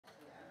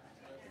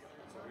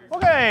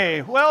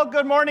Okay, well,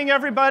 good morning,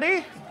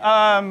 everybody.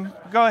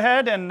 Go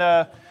ahead and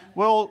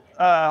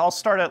I'll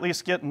start at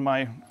least getting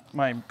my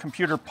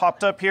computer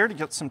popped up here to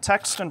get some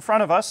text in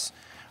front of us.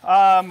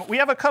 We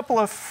have a couple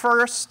of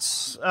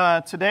firsts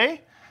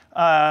today.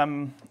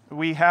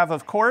 We have,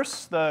 of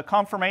course, the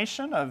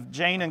confirmation of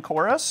Jane and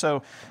Cora,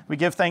 so we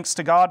give thanks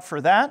to God for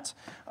that.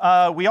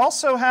 We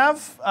also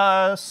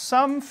have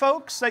some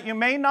folks that you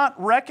may not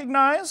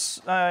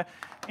recognize,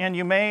 and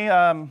you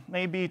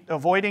may be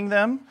avoiding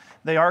them.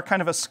 They are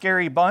kind of a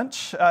scary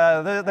bunch.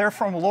 They're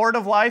from Lord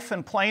of Life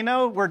in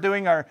Plano. We're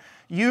doing our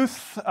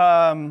youth,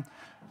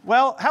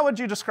 well, how would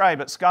you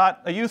describe it,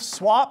 Scott? A youth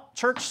swap,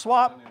 church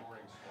swap?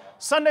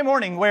 Sunday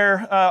morning,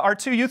 where our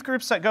two youth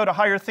groups that go to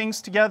higher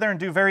things together and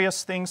do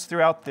various things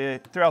throughout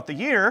the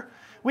year,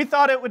 we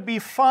thought it would be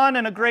fun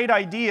and a great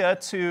idea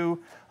to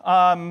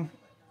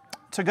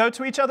go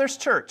to each other's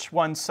church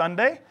one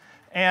Sunday.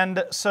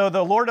 And so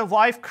the Lord of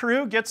Life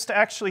crew gets to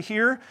actually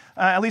hear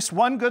at least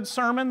one good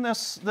sermon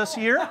this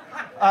year,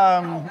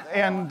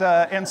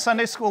 and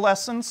Sunday school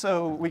lessons.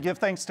 So we give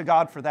thanks to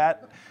God for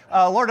that.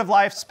 Lord of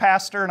Life's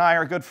pastor and I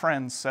are good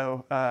friends,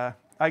 so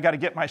I got to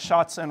get my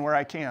shots in where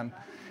I can.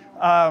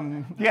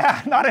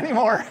 Yeah, not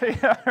anymore.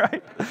 Yeah,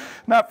 right.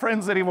 Not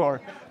friends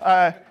anymore.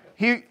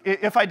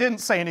 If I didn't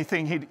say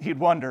anything, he'd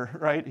wonder,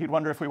 right? He'd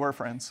wonder if we were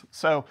friends.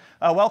 So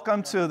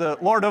welcome to the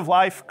Lord of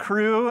Life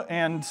crew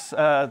and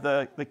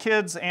the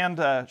kids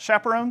and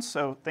chaperones.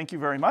 So thank you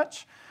very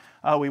much.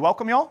 We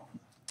welcome y'all.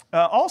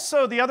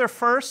 Also, the other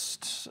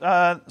first, so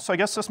I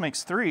guess this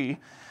makes three.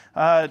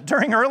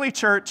 During early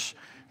church,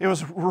 it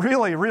was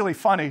really, really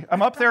funny.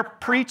 I'm up there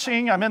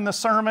preaching. I'm in the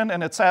sermon,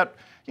 and it's at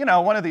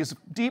one of these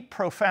deep,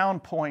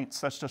 profound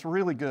points that's just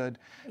really good.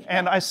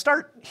 And I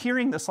start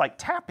hearing this like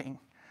tapping.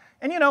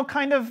 And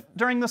kind of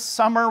during the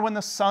summer when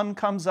the sun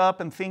comes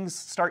up and things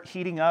start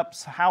heating up,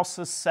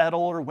 houses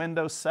settle or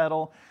windows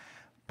settle.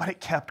 But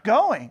it kept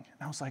going.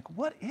 And I was like,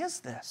 what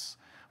is this?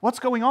 What's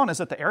going on? Is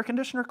it the air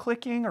conditioner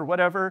clicking or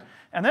whatever?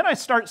 And then I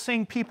start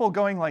seeing people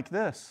going like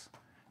this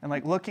and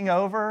like looking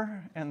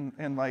over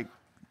and like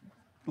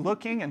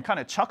looking and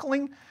kind of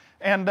chuckling.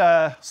 And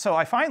so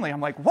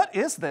I'm like, what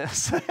is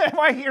this? Am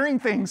I hearing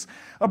things?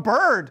 A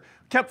bird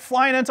kept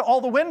flying into all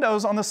the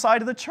windows on the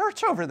side of the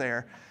church over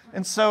there.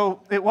 And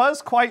so it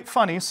was quite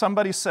funny.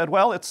 Somebody said,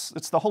 well, it's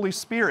the Holy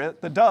Spirit,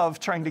 the dove,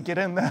 trying to get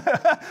in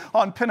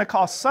on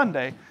Pentecost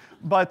Sunday.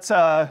 But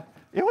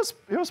it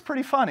was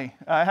pretty funny.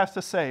 I have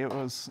to say, it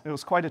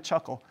was quite a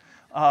chuckle.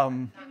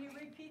 Can you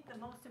repeat the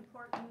most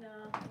important?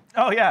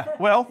 Oh yeah.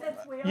 Well,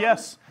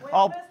 yes.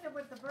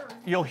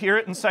 You'll hear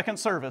it in second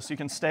service. You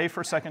can stay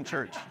for second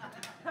church.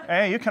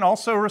 And you can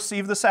also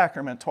receive the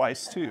sacrament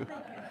twice too.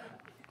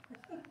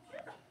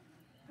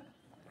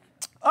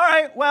 All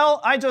right,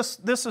 well,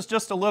 this is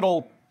just a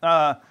little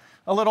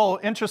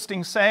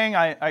interesting saying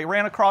I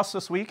ran across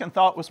this week and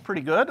thought was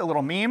pretty good, a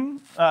little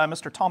meme.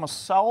 Mr. Thomas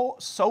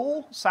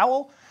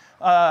Sowell.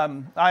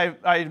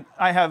 I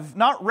have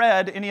not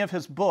read any of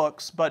his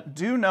books, but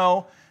do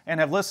know and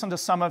have listened to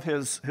some of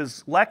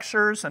his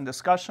lectures and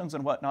discussions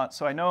and whatnot,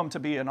 so I know him to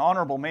be an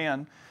honorable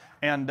man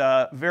and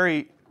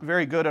very,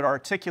 very good at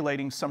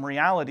articulating some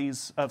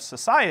realities of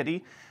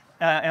society.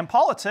 And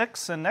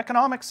politics and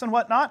economics and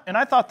whatnot. And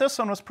I thought this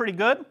one was pretty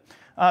good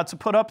to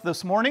put up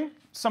this morning.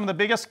 Some of the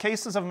biggest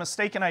cases of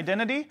mistaken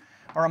identity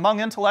are among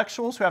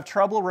intellectuals who have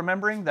trouble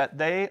remembering that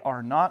they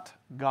are not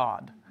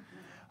God.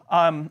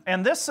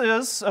 And this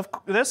is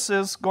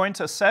going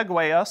to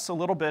segue us a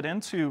little bit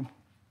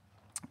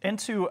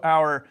into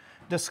our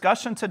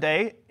discussion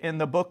today in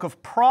the book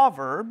of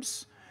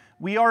Proverbs.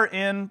 We are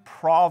in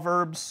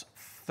Proverbs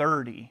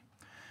 30.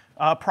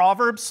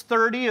 Proverbs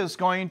 30 is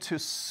going to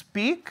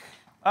speak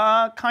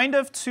kind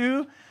of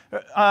to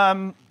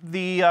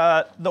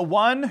the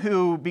one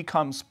who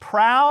becomes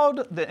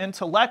proud, the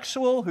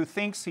intellectual who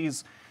thinks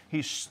he's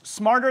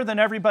smarter than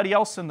everybody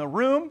else in the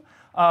room.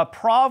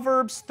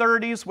 Proverbs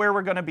 30 is where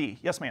we're going to be.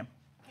 Yes, ma'am.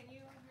 Can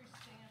you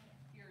understand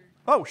your...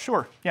 Oh,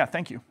 sure. Yeah,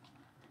 thank you.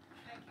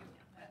 Thank you.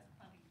 That's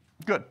funny.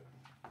 Good.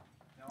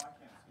 No,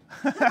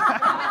 I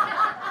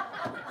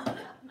can't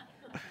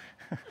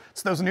see.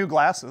 It's those new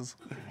glasses.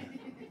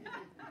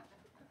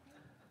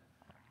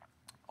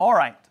 All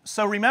right,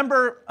 so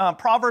remember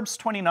Proverbs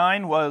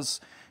 29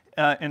 was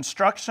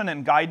instruction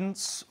and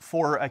guidance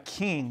for a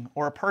king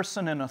or a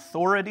person in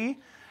authority.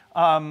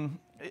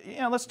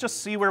 Let's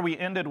just see where we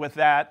ended with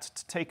that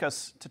to take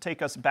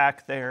us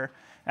back there.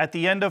 At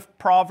the end of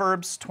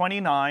Proverbs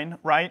 29,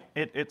 right,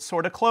 it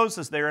sort of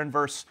closes there in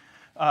verse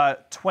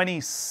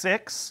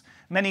 26.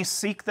 Many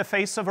seek the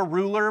face of a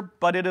ruler,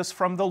 but it is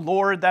from the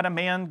Lord that a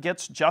man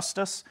gets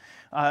justice.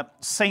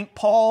 St.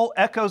 Paul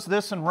echoes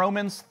this in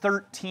Romans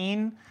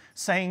 13,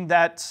 saying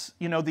that,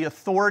 the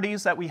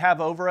authorities that we have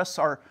over us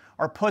are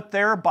put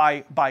there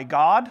by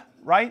God,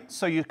 right?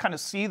 So you kind of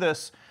see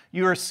this.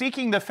 You are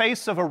seeking the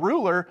face of a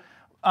ruler,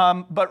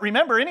 but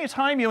remember,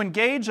 anytime you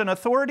engage an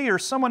authority or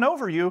someone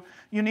over you,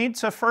 you need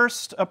to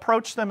first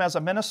approach them as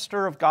a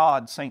minister of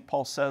God, St.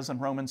 Paul says in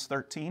Romans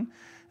 13.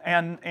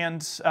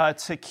 and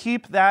to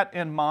keep that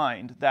in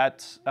mind,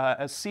 that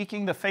as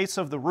seeking the face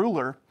of the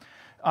ruler,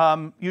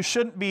 you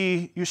shouldn't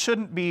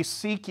be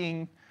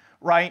seeking,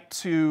 right,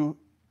 to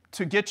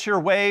get your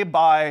way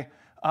by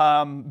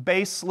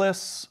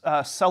baseless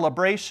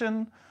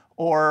celebration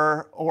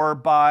or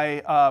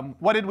by,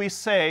 what did we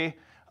say?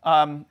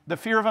 The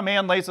fear of a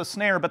man lays a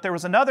snare, but there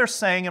was another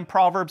saying in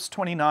Proverbs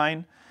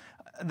 29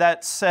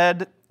 that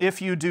said,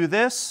 if you do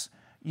this,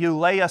 you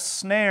lay a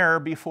snare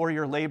before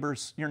your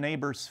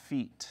neighbor's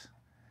feet.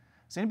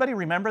 Does anybody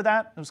remember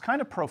that? It was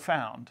kind of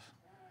profound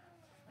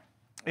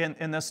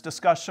in this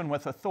discussion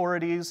with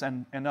authorities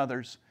and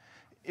others.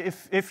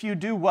 If you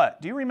do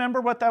what? Do you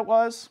remember what that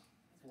was?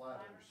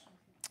 Flatters.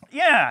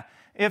 Yeah.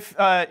 If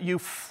you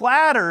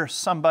flatter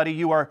somebody,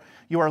 you are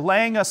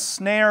laying a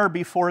snare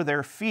before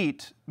their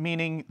feet,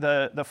 meaning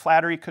the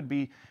flattery could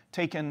be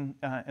taken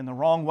in the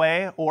wrong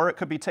way, or it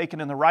could be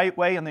taken in the right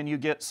way, and then you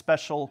get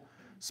special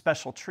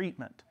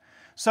treatment.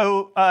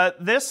 So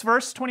this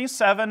verse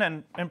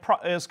 27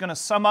 is going to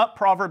sum up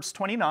Proverbs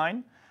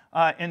 29,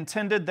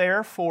 intended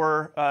there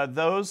for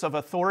those of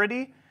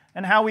authority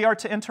and how we are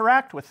to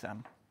interact with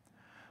them.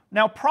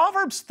 Now,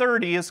 Proverbs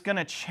 30 is going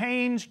to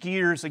change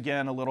gears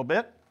again a little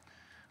bit.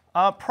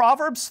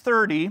 Proverbs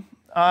 30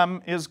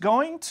 is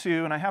going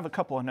to, and I have a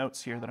couple of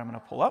notes here that I'm going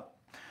to pull up.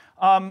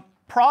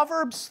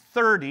 Proverbs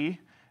 30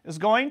 is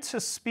going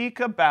to speak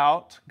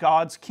about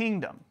God's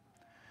kingdom.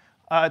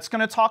 It's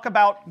going to talk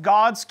about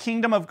God's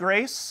kingdom of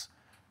grace,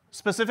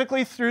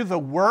 specifically through the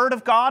Word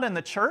of God and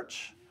the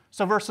church.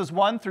 So verses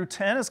 1 through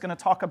 10 is going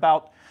to talk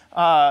about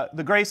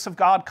the grace of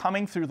God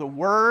coming through the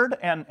Word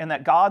and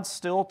that God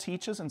still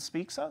teaches and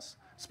speaks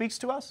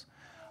to us.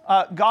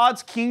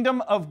 God's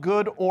kingdom of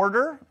good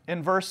order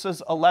in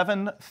verses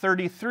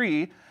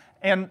 11:33.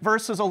 And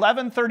verses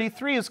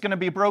 11:33 is going to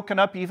be broken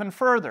up even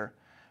further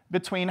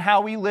between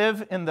how we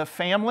live in the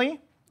family,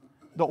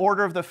 the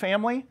order of the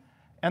family,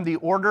 and the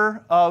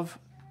order of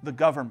the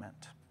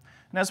government.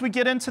 And as we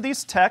get into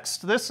these texts,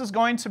 this is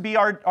going to be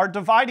our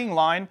dividing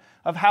line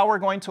of how we're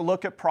going to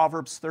look at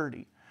Proverbs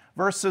 30.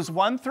 Verses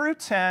 1 through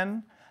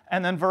 10,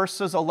 and then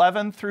verses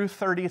 11 through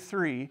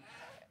 33.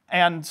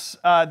 And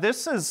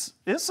this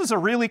is a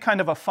really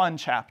kind of a fun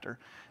chapter.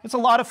 It's a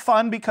lot of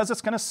fun because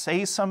it's going to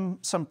say some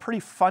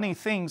pretty funny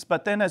things,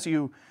 but then as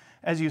you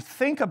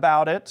think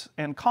about it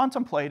and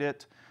contemplate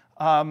it,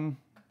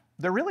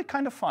 they're really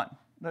kind of fun.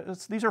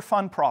 These are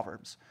fun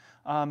Proverbs.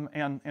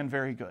 And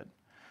very good.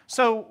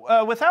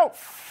 So without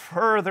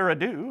further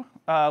ado,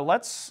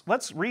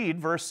 let's read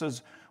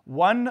verses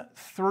 1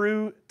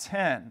 through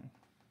 10.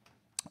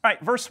 All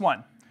right, verse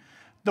 1.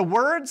 The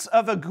words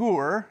of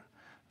Agur,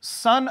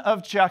 son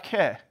of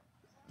Jakeh,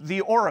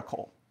 the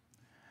oracle.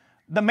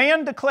 The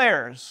man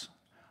declares,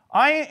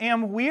 I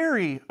am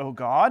weary, O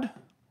God.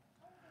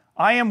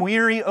 I am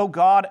weary, O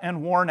God,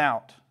 and worn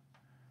out.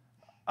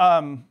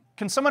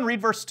 Can someone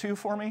read verse 2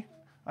 for me?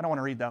 I don't want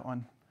to read that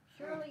one.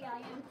 Surely I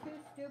am too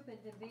stupid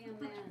to be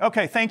a man.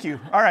 Okay, thank you.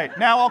 All right,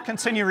 now I'll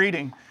continue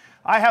reading.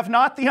 I have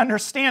not the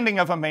understanding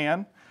of a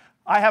man.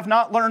 I have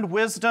not learned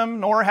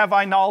wisdom, nor have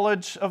I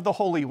knowledge of the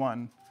Holy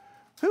One.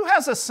 Who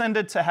has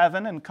ascended to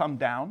heaven and come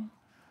down?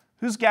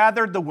 Who's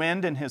gathered the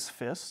wind in his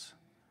fists?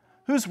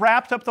 Who's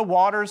wrapped up the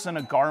waters in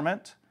a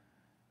garment?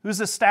 Who's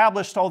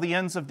established all the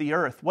ends of the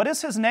earth? What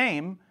is his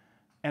name,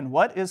 and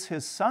what is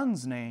his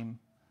son's name?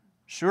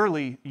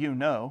 Surely you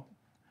know.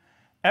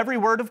 Every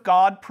word of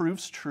God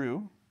proves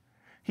true.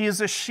 He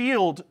is a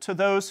shield to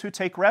those who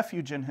take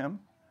refuge in him.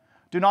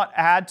 Do not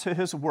add to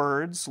his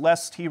words,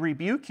 lest he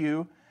rebuke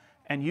you,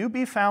 and you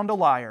be found a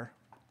liar.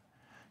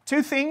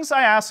 2 things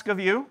I ask of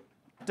you.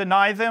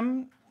 Deny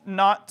them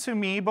not to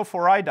me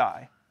before I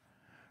die.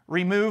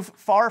 Remove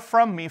far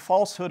from me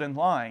falsehood and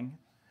lying.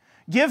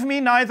 Give me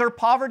neither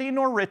poverty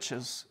nor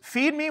riches.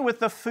 Feed me with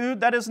the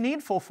food that is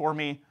needful for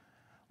me,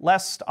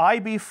 lest I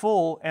be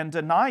full and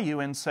deny you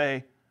and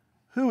say,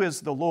 who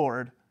is the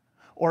Lord?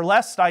 Or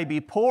lest I be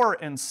poor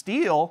and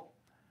steal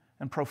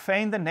and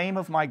profane the name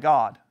of my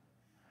God.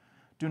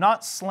 Do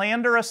not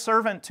slander a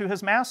servant to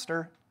his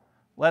master,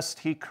 lest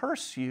he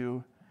curse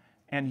you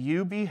and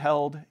you be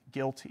held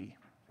guilty.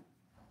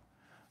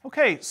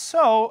 Okay,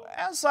 so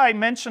as I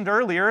mentioned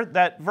earlier,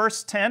 that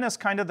verse 10 is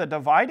kind of the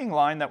dividing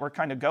line that we're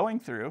kind of going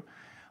through.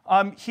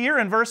 Here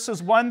in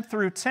verses 1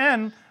 through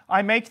 10,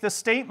 I make the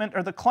statement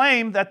or the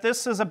claim that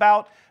this is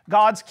about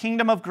God's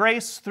kingdom of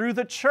grace through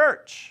the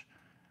church.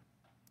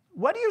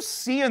 What do you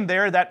see in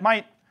there that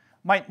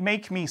might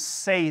make me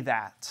say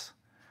that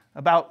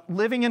about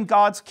living in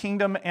God's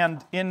kingdom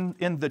and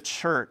in the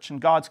church and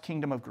God's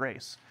kingdom of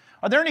grace?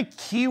 Are there any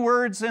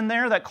keywords in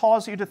there that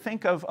cause you to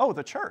think of, oh,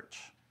 the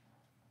church?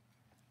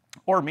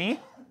 Or me,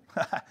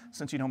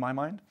 since you know my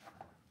mind?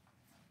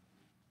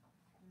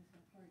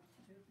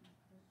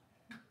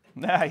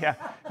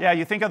 Yeah,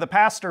 you think of the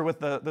pastor with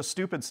the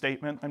stupid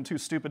statement, I'm too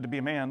stupid to be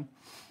a man.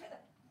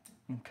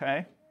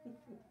 Okay.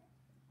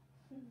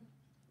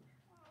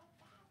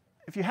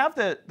 If you have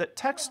the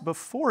text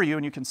before you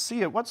and you can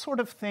see it, what sort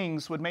of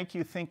things would make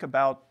you think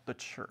about the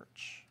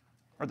church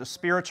or the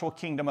spiritual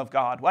kingdom of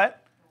God?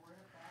 What?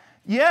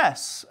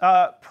 Yes,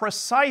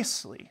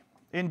 precisely,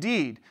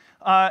 indeed.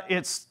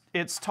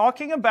 It's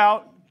talking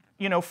about,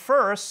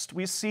 first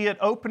we see it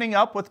opening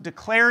up with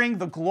declaring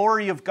the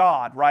glory of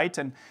God, right?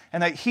 And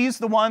that He's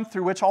the one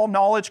through which all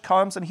knowledge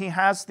comes and He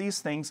has these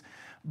things.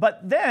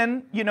 But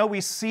then,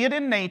 we see it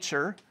in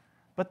nature,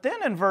 but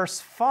then in verse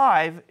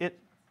 5,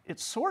 it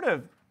sort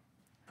of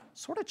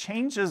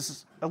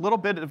changes a little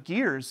bit of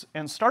gears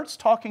and starts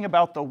talking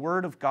about the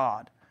Word of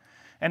God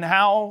and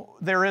how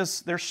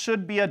there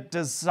should be a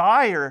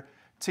desire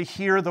to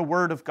hear the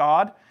Word of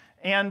God.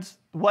 And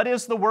what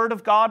is the Word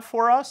of God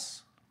for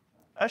us?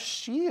 A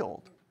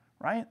shield,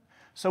 right?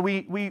 So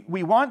we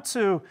want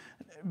to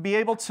be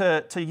able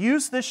to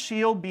use this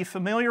shield, be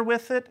familiar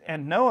with it,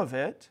 and know of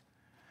it.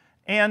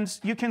 And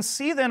you can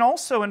see then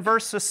also in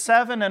verses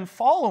 7 and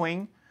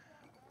following,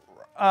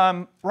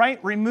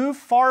 right? Remove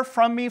far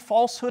from me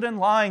falsehood and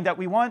lying, that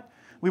we want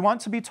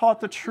to be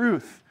taught the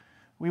truth.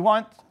 We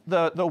want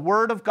the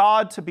Word of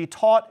God to be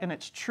taught in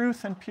its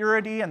truth and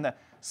purity, and the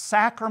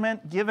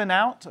sacrament given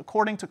out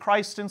according to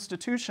Christ's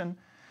institution.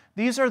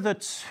 These are the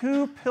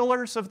two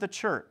pillars of the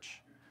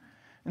church.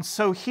 And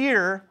so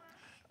here,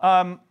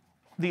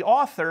 the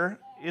author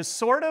is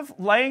sort of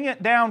laying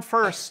it down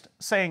first,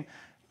 saying,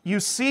 you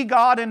see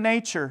God in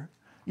nature.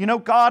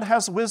 God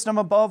has wisdom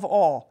above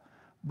all.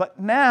 But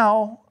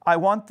now I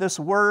want this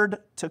Word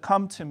to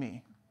come to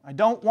me. I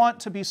don't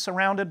want to be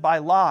surrounded by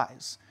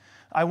lies.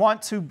 I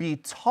want to be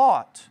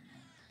taught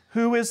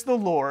who is the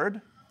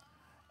Lord.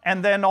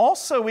 And then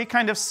also we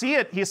kind of see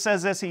it, he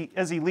says, as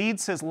he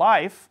leads his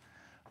life,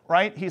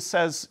 right? He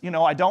says,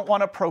 I don't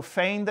want to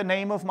profane the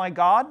name of my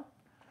God,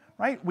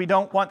 right? We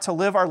don't want to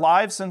live our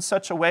lives in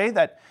such a way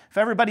that if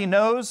everybody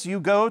knows you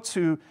go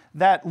to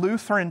that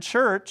Lutheran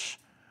church,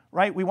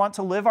 right? We want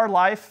to live our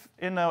life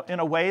in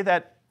a way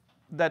that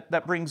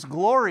brings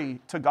glory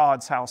to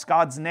God's house,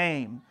 God's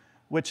name,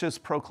 which is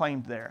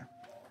proclaimed there.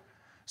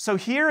 So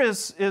here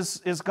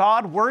is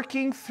God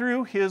working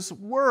through His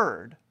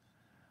Word,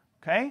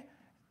 okay,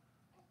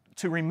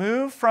 to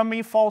remove from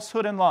me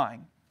falsehood and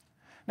lying.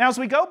 Now, as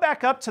we go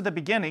back up to the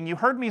beginning, you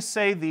heard me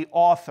say the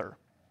author.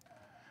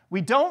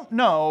 We don't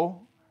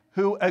know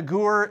who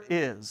Agur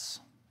is.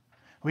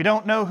 We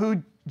don't know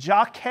who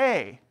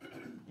Jacques,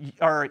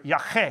 or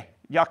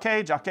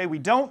Jacques, we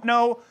don't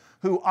know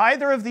who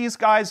either of these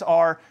guys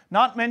are,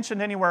 not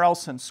mentioned anywhere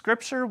else in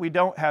Scripture. We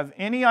don't have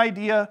any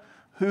idea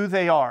who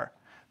they are.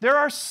 There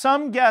are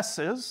some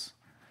guesses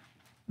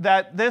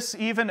that this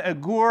even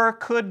Agur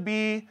could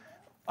be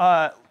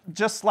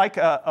just like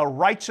a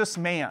righteous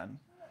man.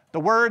 The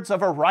words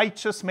of a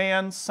righteous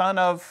man, son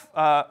of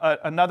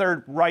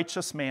another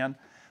righteous man.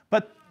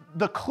 But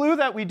the clue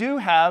that we do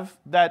have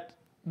that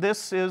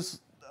this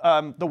is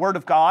the Word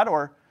of God,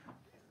 or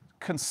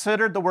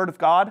considered the Word of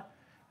God,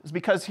 is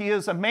because he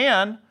is a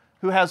man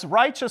who has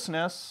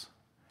righteousness,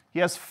 he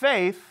has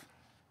faith,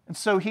 and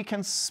so he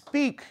can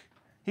speak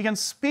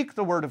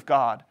the Word of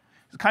God.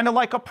 It's kind of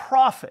like a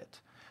prophet,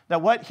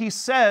 that what he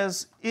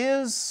says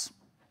is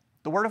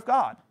the Word of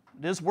God.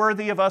 It is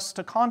worthy of us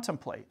to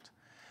contemplate.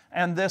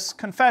 And this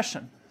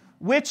confession,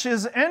 which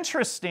is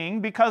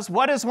interesting because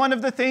what is one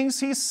of the things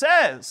he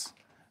says,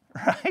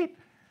 right?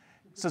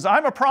 He says,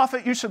 I'm a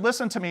prophet, you should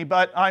listen to me,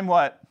 but I'm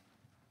what?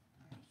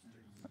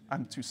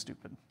 I'm too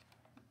stupid.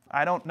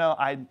 I don't know,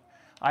 I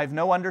have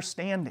no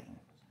understanding,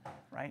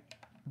 right?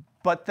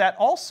 But that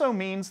also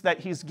means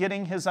that he's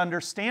getting his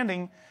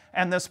understanding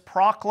and this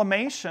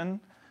proclamation,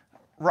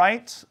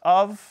 right,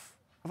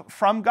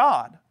 from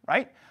God,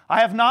 right? I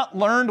have not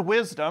learned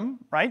wisdom,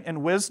 right?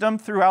 And wisdom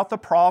throughout the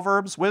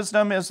Proverbs,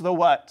 wisdom is the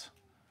what?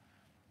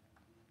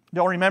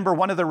 You'll remember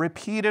one of the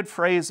repeated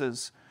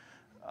phrases.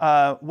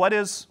 What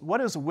is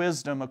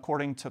wisdom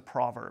according to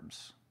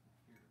Proverbs?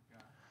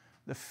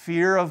 The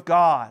fear of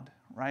God,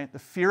 right? The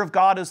fear of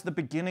God is the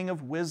beginning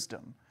of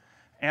wisdom.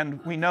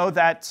 And we know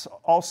that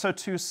also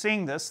to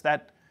seeing this,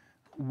 that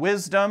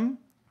wisdom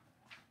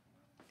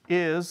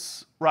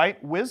is,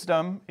 right?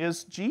 Wisdom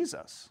is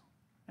Jesus.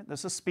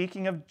 This is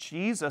speaking of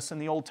Jesus in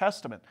the Old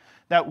Testament.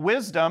 That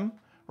wisdom,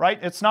 right?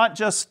 It's not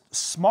just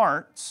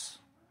smarts,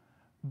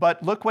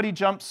 but look what he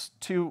jumps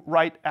to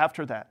right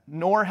after that.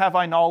 Nor have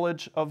I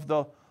knowledge of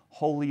the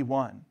Holy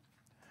One.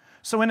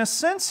 So in a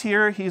sense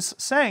here, he's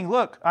saying,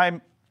 look, I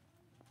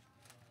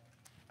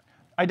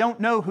don't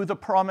know who the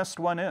promised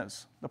one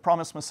is, the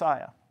promised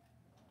Messiah.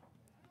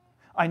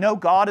 I know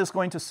God is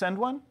going to send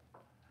one.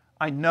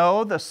 I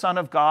know the Son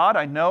of God.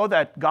 I know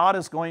that God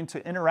is going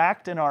to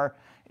interact in our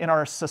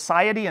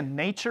society and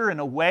nature in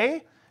a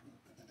way,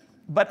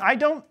 but I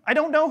don't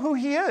know who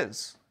he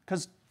is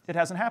because it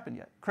hasn't happened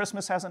yet.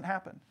 Christmas hasn't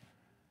happened.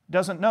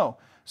 Doesn't know.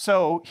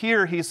 So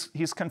here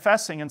he's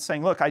confessing and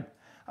saying, look,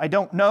 I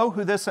don't know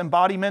who this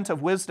embodiment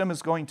of wisdom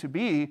is going to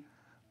be,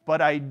 but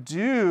I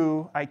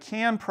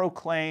can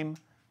proclaim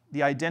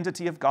the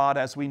identity of God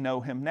as we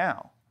know him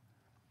now.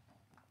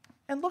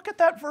 And look at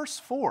that verse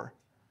 4.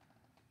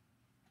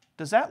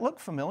 Does that look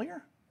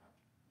familiar?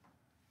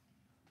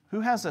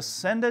 Who has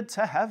ascended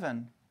to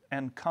heaven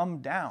and come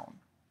down?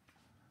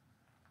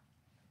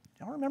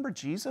 Y'all remember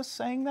Jesus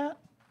saying that?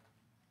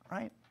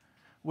 Right?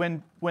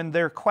 when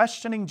they're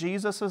questioning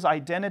Jesus'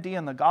 identity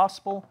in the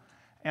gospel,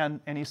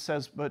 and he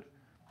says, but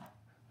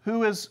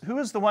who is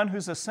the one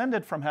who's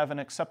ascended from heaven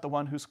except the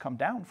one who's come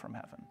down from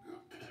heaven?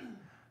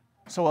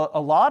 So a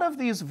lot of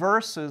these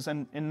verses,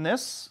 and in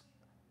this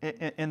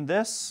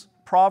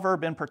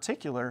proverb in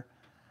particular,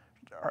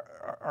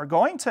 are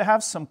going to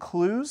have some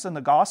clues in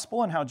the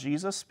gospel and how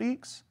Jesus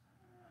speaks,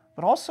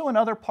 but also in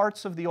other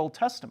parts of the Old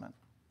Testament.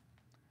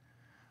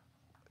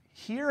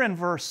 Here in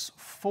verse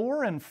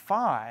 4 and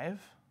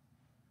 5,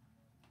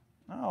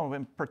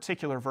 in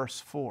particular verse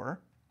 4,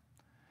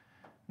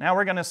 now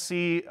we're going to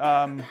see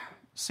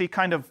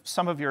kind of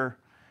some of your,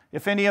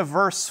 if any of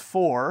verse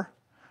 4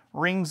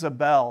 rings a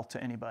bell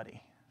to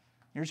anybody.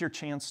 Here's your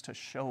chance to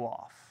show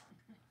off.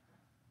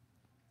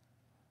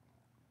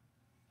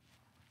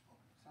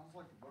 Sounds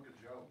like the book of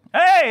Job.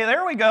 Hey,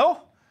 there we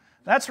go.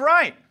 That's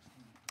right.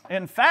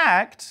 In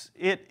fact,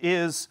 it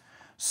is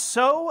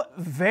so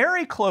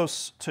very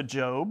close to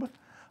Job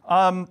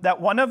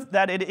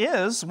that it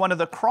is one of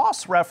the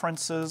cross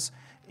references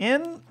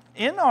in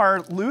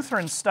our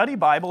Lutheran Study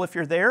Bible. If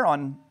you're there,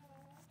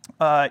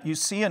 you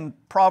see in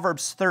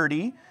Proverbs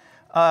 30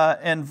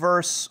 and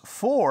verse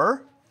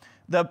 4,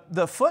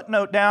 the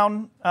footnote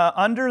down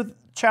under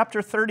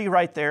chapter 30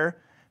 right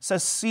there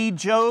says, see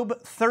Job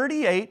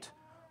 38,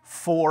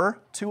 4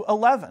 to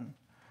 11.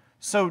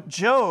 So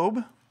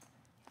Job,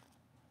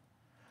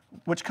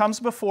 which comes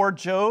before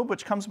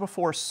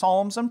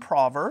Psalms and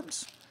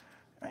Proverbs,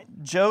 right?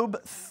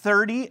 Job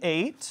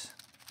 38,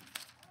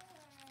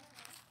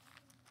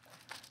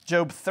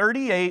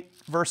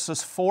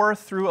 verses 4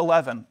 through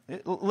 11.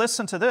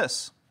 Listen to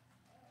this.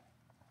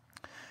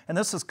 And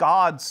this is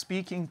God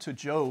speaking to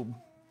Job.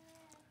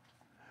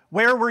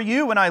 Where were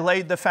you when I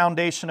laid the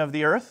foundation of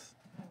the earth?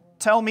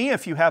 Tell me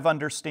if you have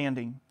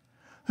understanding.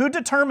 Who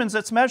determines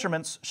its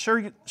measurements?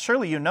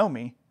 Surely you know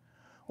me.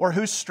 Or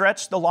who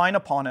stretched the line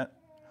upon it?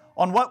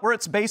 On what were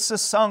its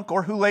bases sunk,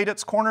 or who laid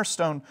its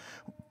cornerstone?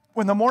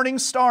 When the morning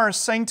stars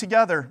sang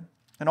together,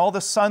 and all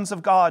the sons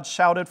of God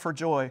shouted for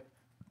joy.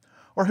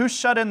 Or who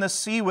shut in the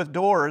sea with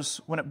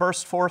doors when it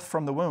burst forth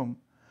from the womb?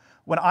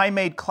 When I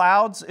made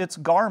clouds its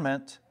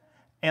garment,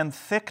 and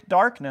thick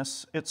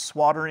darkness its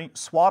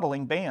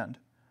swaddling band,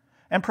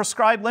 and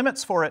prescribed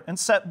limits for it, and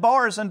set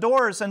bars and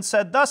doors, and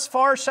said, thus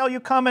far shall you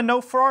come and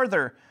no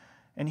farther,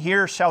 and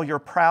here shall your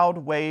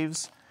proud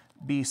waves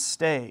be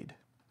stayed.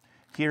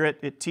 Here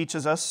it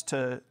teaches us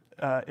to,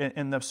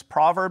 in this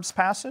Proverbs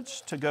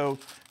passage, to go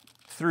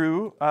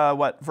through,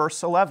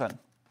 verse 11.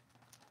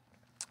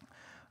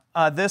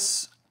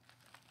 This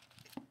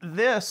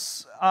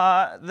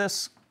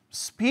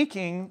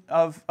speaking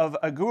of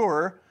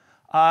Agur,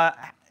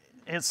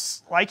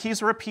 it's like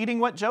he's repeating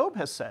what Job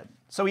has said.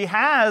 So he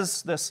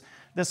has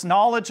this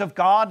knowledge of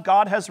God.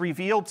 God has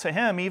revealed to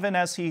him even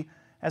as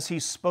he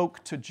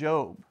spoke to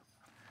Job.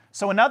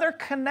 So another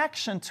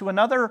connection to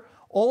another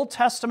Old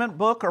Testament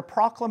book or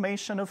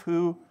proclamation of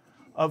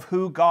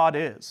who God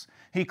is.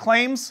 He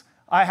claims,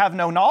 I have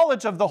no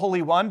knowledge of the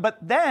Holy One, but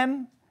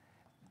then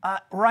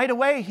right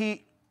away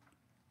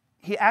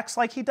he acts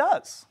like he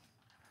does.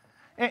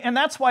 And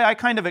that's why I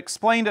kind of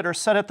explained it or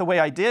said it the way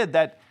I did,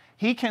 that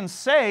he can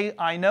say,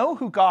 I know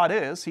who God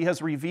is. He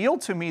has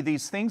revealed to me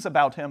these things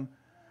about him,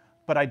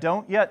 but I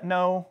don't yet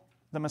know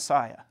the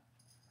Messiah.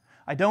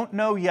 I don't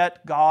know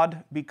yet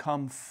God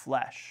become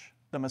flesh,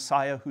 the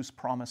Messiah who's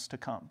promised to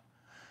come.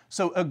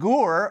 So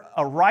Agur,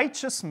 a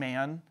righteous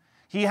man,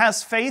 he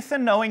has faith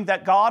in knowing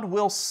that God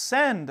will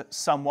send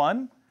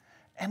someone.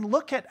 And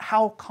look at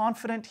how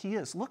confident he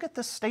is. Look at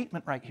this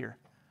statement right here.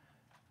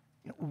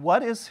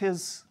 What is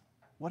his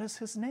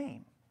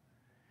name?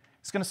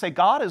 He's going to say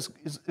God is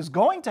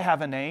going to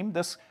have a name.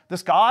 This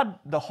God,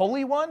 the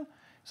Holy One,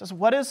 says,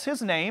 what is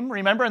his name?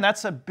 Remember, and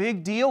that's a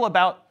big deal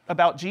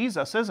about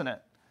Jesus, isn't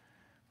it?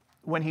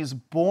 When he's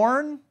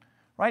born,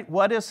 right?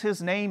 What does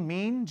his name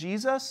mean,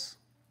 Jesus?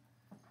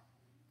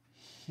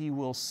 He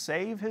will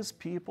save his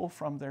people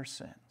from their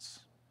sins.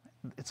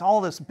 It's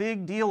all this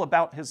big deal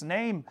about his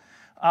name.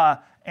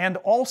 And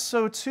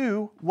also,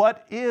 too,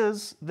 what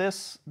is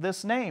this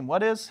name?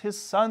 What is his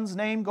son's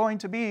name going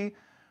to be?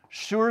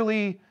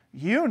 Surely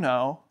you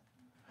know.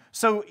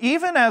 So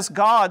even as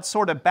God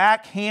sort of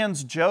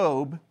backhands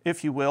Job,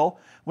 if you will,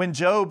 when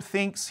Job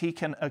thinks he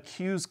can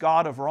accuse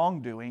God of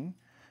wrongdoing,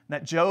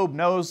 that Job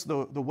knows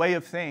the way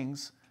of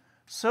things,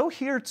 so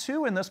here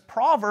too in this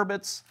proverb,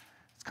 it's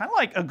kind of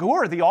like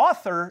Agur, the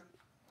author,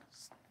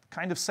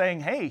 kind of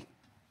saying, hey,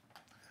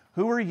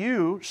 who are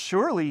you?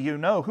 Surely you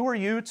know. Who are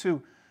you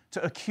to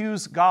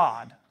accuse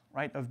God,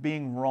 right, of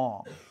being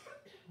wrong?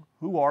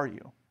 Who are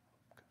you?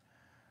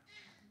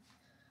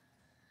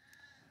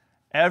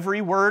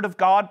 Every word of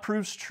God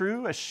proves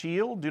true, a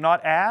shield. Do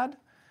not add,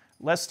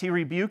 lest he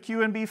rebuke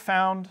you and be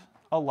found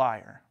a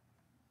liar.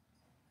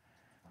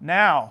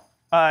 Now,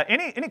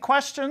 any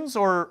questions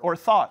or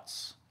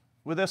thoughts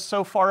with this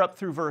so far up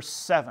through verse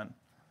 7?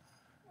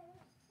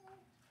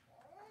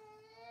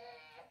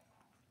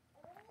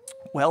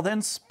 Well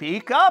then,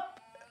 speak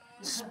up.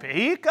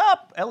 Speak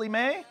up, Ellie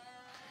Mae.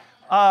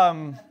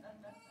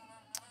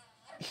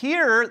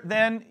 here,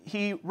 then,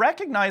 he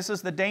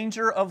recognizes the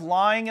danger of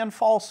lying and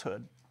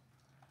falsehood.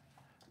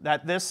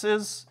 That this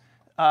is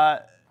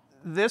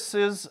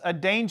a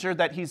danger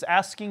that he's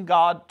asking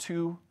God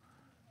to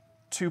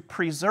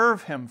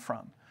preserve him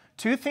from.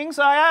 2 things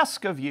I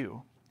ask of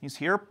you. He's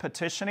here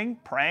petitioning,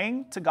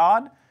 praying to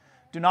God.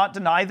 Do not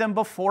deny them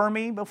before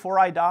me before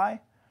I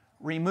die.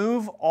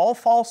 Remove all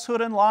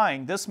falsehood and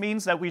lying. This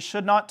means that we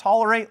should not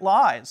tolerate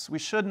lies. We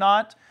should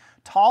not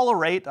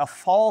tolerate a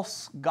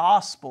false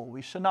gospel.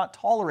 We should not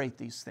tolerate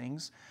these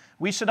things.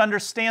 We should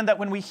understand that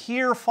when we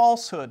hear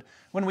falsehood,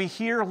 when we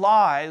hear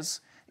lies,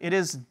 it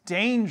is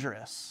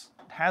dangerous.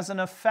 It has an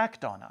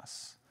effect on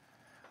us.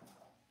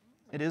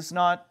 It is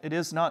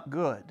not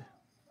good.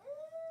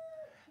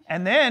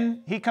 And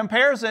then he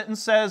compares it and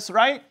says,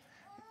 right,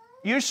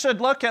 you should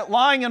look at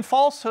lying and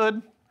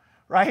falsehood,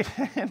 right,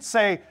 and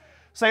say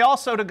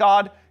also to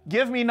God,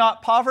 give me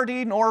not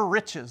poverty nor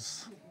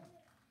riches.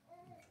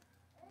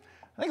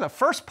 I think the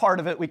first part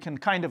of it we can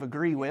kind of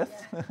agree with.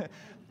 The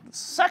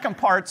second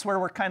part's where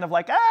we're kind of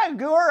like,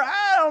 Gur,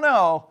 I don't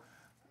know.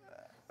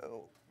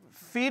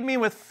 Feed me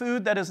with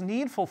food that is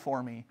needful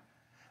for me.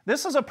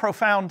 This is a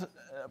profound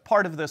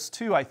part of this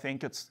too, I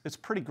think. It's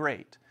pretty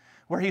great,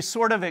 where he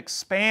sort of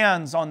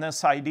expands on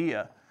this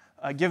idea.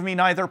 Give me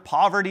neither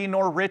poverty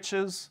nor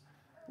riches,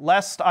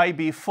 lest I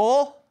be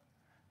full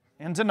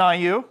and deny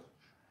you,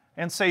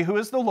 and say, who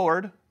is the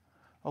Lord?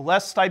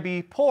 Lest I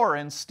be poor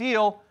and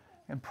steal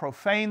and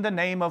profane the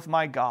name of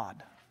my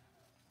God.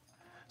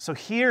 So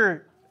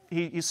here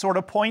he sort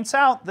of points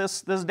out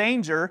this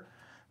danger,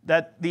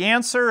 that the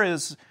answer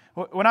is,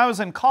 when I was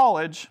in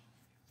college,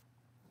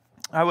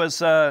 I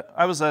was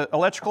an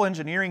electrical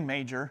engineering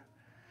major,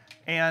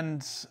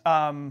 and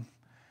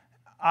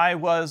I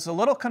was a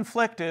little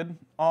conflicted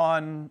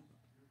on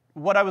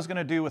what I was going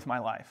to do with my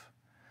life.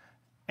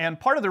 And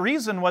part of the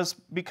reason was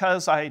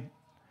because I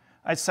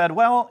said,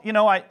 well, you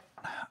know, I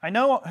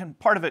know, and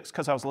part of it's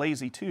because I was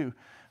lazy too,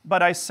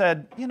 but I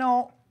said, you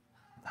know,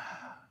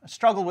 I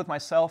struggled with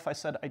myself. I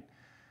said,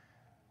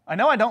 I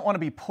know I don't want to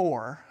be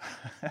poor.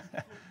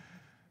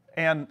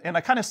 And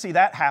I kind of see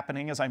that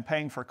happening as I'm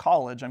paying for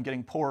college. I'm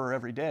getting poorer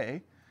every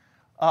day.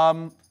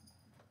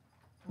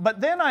 But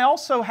then I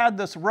also had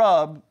this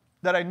rub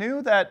that I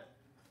knew that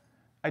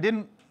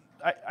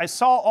I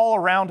saw all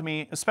around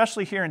me,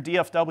 especially here in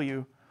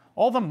DFW,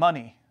 all the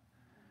money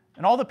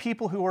and all the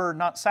people who were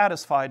not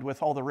satisfied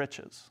with all the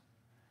riches.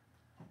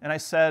 And I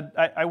said,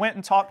 I went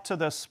and talked to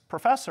this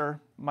professor,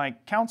 my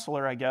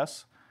counselor, I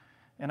guess,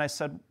 and I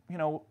said, you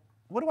know,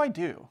 what do I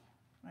do?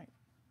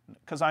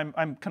 Because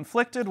I'm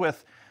conflicted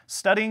with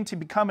studying to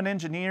become an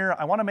engineer.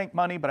 I want to make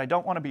money, but I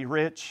don't want to be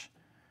rich.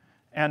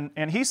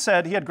 And he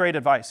said, he had great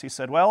advice. He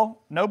said,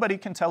 well, nobody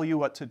can tell you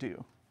what to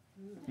do.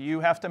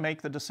 You have to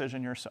make the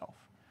decision yourself.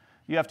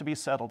 You have to be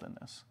settled in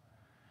this.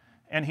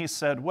 And he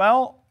said,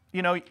 well,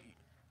 you know,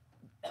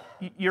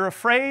 you're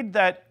afraid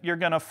that you're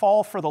going to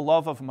fall for the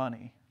love of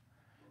money.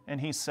 And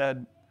he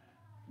said,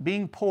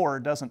 being poor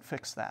doesn't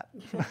fix that.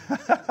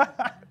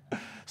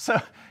 So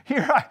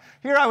here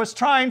I was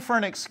trying for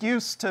an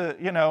excuse to,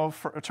 you know,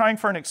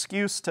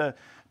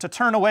 to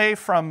turn away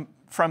from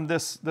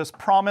this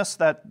promise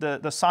that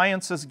the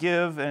sciences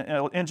give,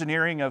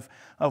 engineering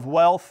of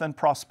wealth and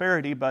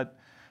prosperity, but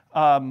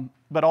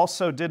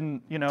also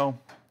didn't, you know,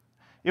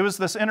 it was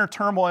this inner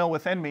turmoil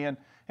within me. And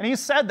he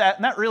said that,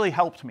 and that really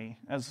helped me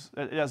as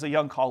a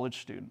young college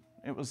student.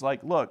 It was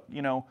like, look,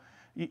 you know,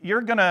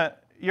 you're gonna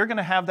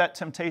have that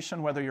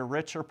temptation whether you're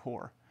rich or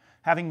poor.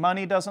 Having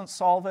money doesn't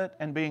solve it,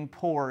 and being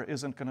poor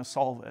isn't going to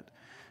solve it.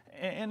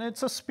 And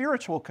it's a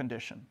spiritual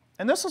condition.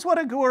 And this is what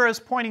Agur is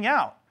pointing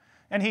out.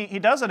 And he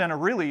does it in a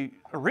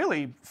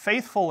really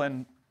faithful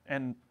and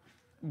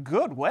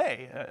good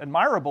way,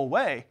 admirable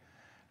way.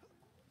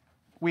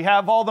 We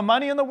have all the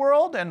money in the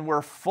world, and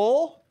we're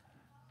full,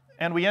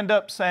 and we end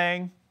up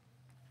saying,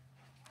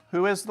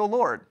 who is the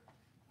Lord?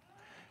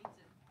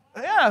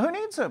 Yeah, who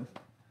needs him?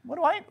 What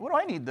do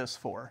I need this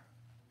for?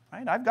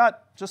 Right? I've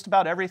got just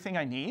about everything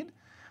I need.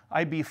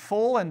 I be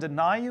full and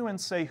deny you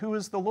and say, who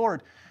is the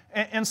Lord?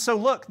 And so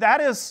look,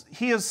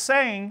 he is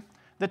saying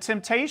the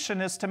temptation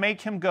is to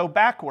make him go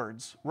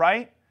backwards,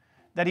 right?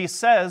 That he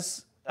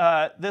says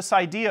this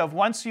idea of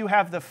once you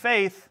have the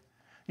faith,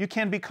 you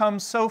can become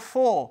so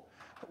full.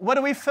 What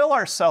do we fill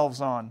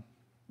ourselves on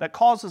that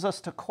causes us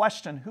to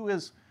question who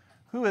is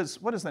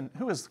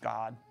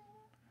God?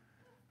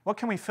 What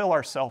can we fill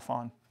ourselves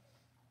on?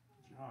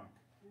 Junk.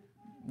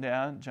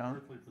 Yeah, junk.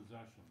 Earthly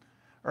possessions.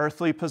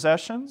 Earthly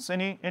possessions.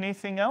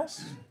 Anything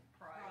else?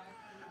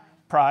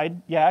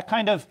 Pride. Yeah,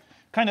 kind of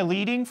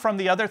leading from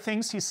the other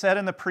things he said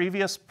in the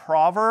previous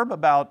proverb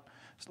about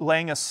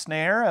laying a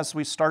snare, as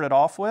we started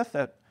off with.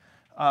 That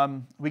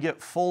we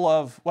get full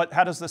of what?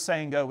 How does the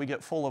saying go? We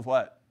get full of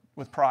what?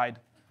 With pride.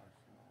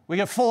 We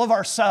get full of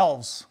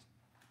ourselves.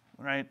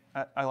 Right?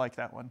 I like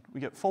that one. We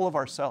get full of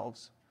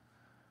ourselves.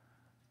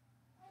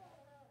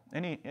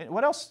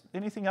 What else?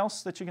 Anything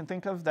else that you can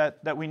think of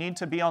that we need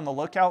to be on the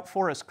lookout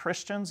for as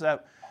Christians,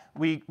 that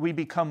we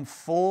become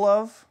full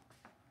of?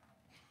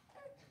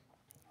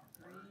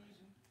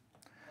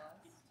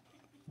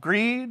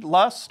 Greed,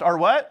 lust, our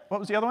what? What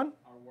was the other one?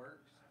 Our works.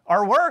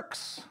 Our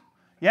works.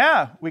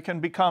 Yeah, we can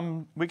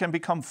become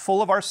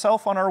full of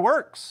ourselves on our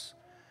works.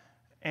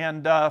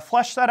 And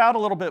flesh that out a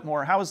little bit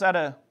more. How is that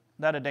a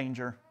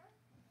danger?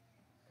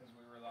 Because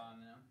we rely on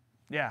them.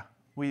 Yeah,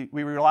 we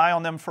rely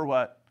on them for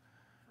what?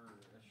 For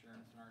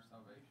assurance in our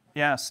salvation.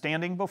 Yeah,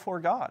 standing before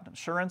God,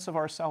 assurance of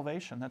our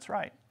salvation. That's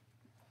right.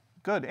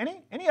 Good.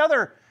 Any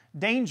other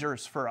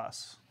dangers for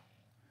us?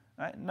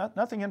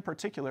 Nothing in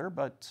particular,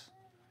 but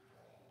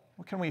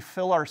what can we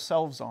fill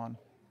ourselves on?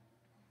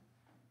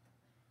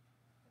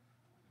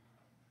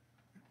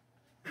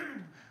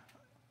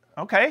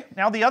 Okay,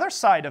 now the other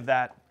side of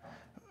that.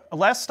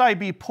 Lest I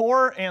be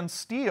poor and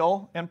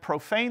steal and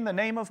profane the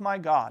name of my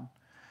God.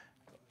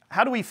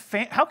 How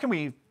can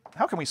we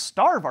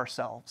starve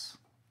ourselves?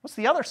 What's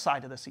the other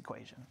side of this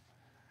equation?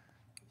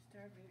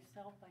 Starve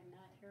yourself by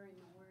not hearing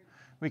the word.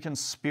 We can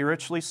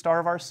spiritually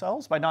starve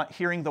ourselves by not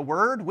hearing the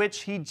word,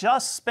 which he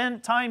just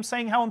spent time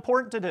saying how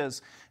important it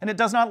is, and it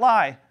does not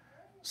lie.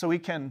 So we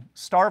can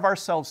starve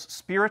ourselves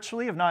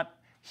spiritually of not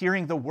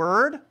hearing the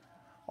word.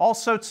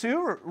 Also,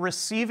 too,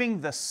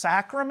 receiving the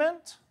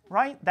sacrament,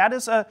 right? That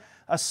is a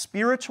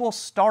spiritual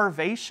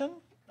starvation,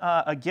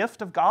 a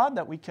gift of God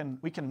that we can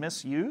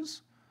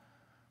misuse.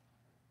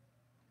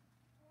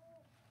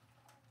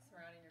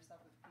 Surrounding yourself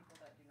with people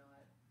that do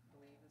not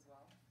believe as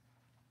well.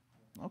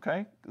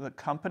 Okay, the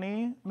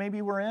company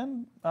maybe we're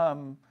in,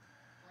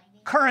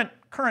 current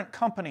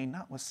company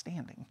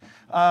notwithstanding.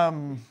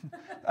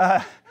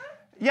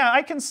 Yeah,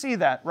 I can see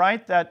that,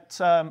 right? That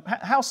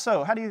how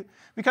so? How do you?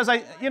 Because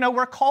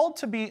we're called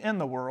to be in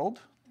the world.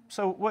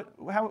 So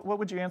what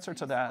would you answer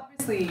to that?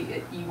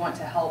 Obviously, you want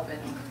to help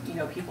and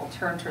people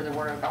turn to the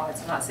Word of God.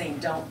 So I'm not saying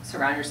don't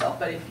surround yourself,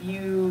 but if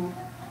you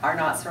are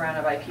not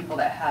surrounded by people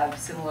that have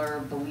similar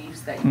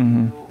beliefs that you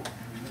do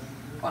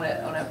on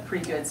a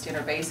pretty good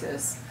standard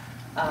basis,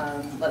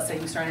 let's say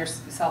you surround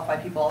yourself by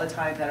people all the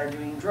time that are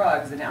doing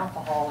drugs and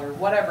alcohol or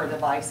whatever the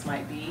vice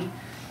might be,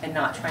 and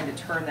not trying to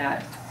turn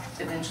that.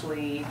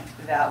 Eventually,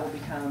 that will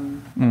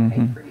become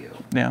okay for you.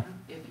 Yeah.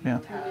 If you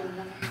have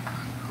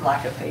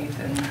lack of faith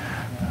and.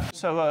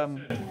 So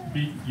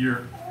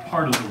you're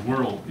part of the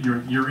world.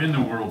 You're in the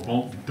world.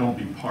 Don't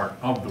be part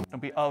of the world.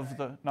 don't be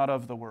not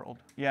of the world.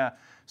 Yeah.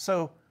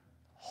 So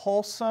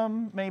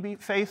wholesome, maybe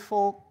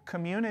faithful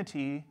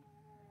community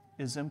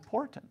is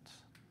important,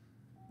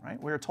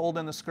 right? We're told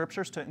in the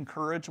scriptures to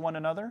encourage one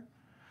another.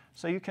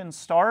 So you can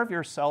starve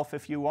yourself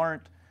if you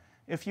aren't.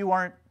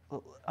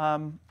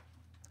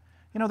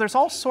 There's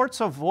all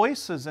sorts of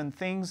voices and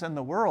things in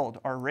the world,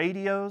 our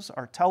radios,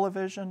 our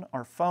television,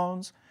 our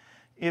phones.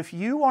 If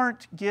you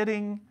aren't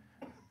getting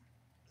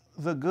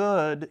the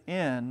good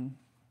in,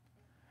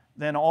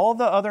 then all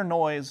the other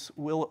noise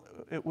will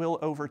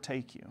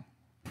overtake you.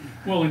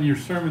 Well, in your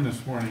sermon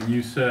this morning,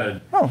 you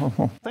said,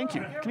 Thank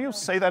you. Can you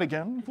say that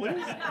again,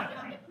 please?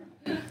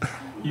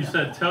 you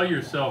said, tell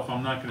yourself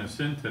I'm not going to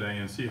sin today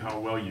and see how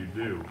well you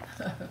do.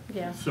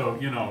 Yeah. So,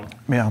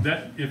 Yeah.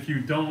 that if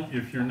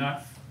you're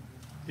not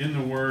in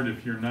the Word,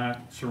 if you're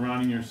not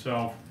surrounding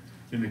yourself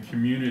in the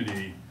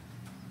community,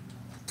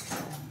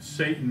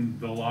 Satan,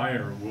 the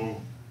liar,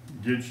 will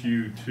get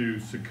you to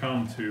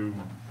succumb to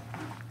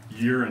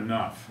you're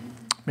enough.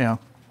 Yeah,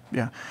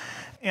 yeah,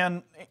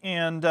 and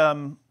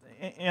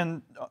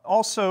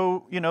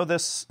also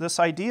this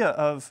idea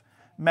of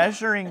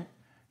measuring,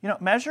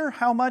 measure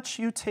how much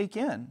you take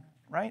in,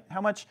 right?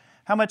 How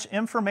much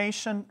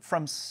information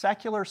from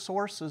secular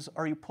sources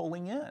are you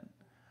pulling in,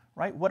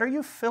 right? What are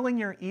you filling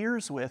your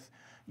ears with?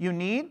 You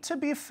need to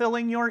be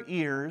filling your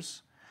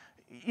ears.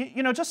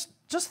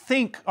 Just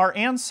think, our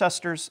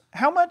ancestors,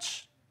 how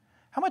much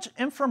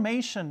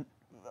information,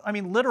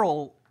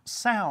 literal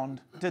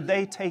sound did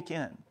they take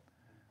in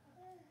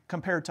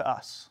compared to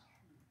us?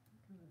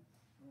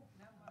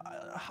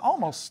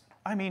 Almost,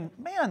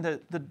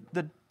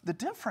 the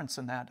difference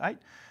in that.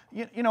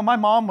 My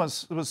mom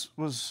was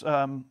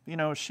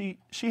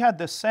she had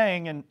this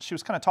saying, and she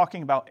was kind of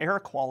talking about air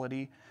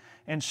quality.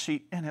 And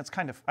it's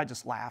kind of, I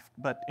just laughed,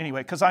 but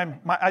anyway, because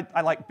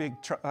I like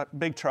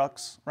big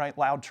trucks, right?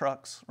 Loud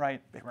trucks,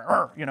 right?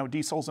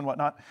 Diesels and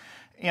whatnot.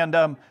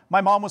 And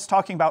my mom was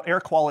talking about air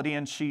quality,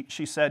 and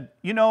she said,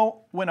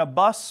 when a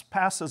bus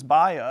passes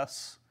by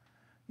us,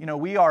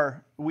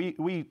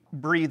 we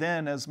breathe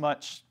in as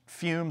much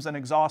fumes and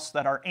exhaust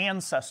that our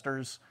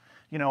ancestors,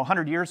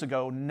 100 years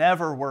ago,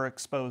 never were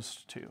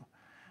exposed to.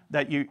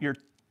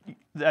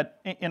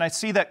 And I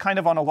see that kind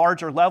of on a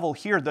larger level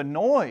here. The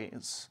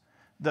noise.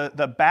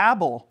 The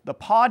babble, the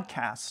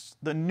podcasts,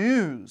 the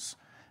news,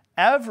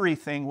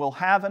 everything will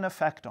have an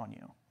effect on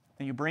you.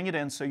 And you bring it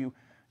in, so you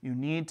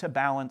need to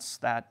balance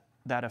that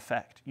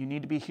effect. You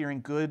need to be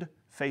hearing good,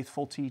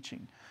 faithful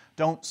teaching.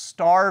 Don't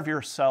starve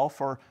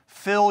yourself or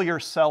fill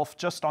yourself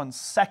just on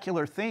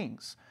secular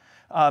things.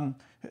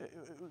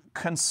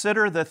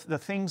 Consider the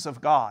things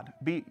of God.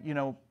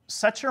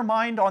 Set your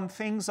mind on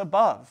things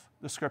above,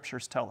 the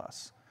scriptures tell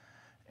us.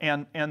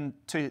 And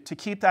to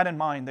keep that in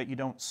mind, that you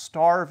don't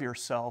starve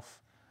yourself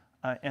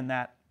in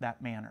that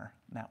manner,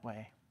 that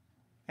way.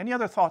 Any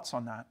other thoughts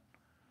on that?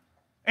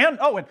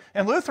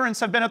 And Lutherans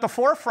have been at the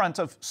forefront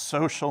of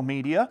social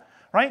media,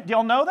 right? Do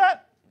y'all know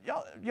that?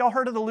 Y'all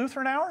heard of the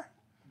Lutheran Hour?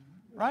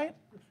 Right?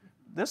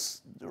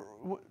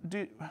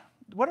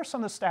 What are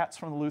some of the stats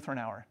from the Lutheran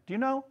Hour? Do you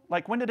know?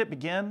 Like, when did it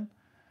begin?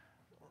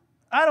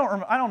 I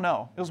don't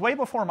know. It was way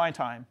before my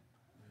time.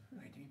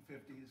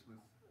 1950s with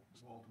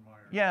Walter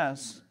Meyer.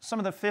 Yes, some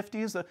of the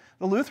 50s. The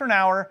Lutheran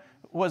Hour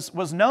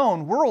was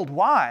known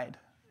worldwide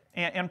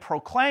and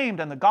proclaimed,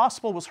 and the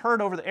gospel was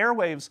heard over the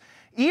airwaves.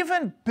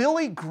 Even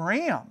Billy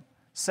Graham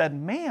said,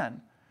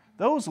 man,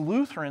 those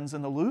Lutherans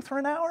in the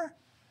Lutheran Hour,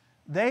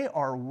 they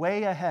are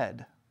way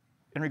ahead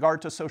in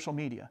regard to social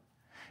media.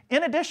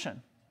 In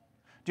addition,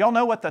 do y'all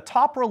know what the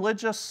top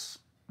downloaded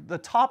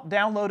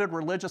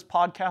religious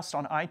podcast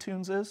on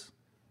iTunes is?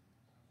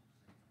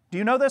 Do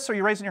you know this, or are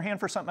you raising your hand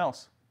for something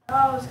else?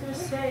 I was going to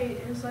say,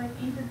 it's like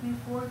even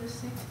before the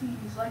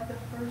 60s, like the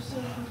first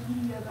social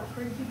media, the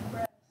printing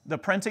press. The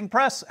printing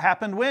press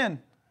happened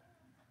when?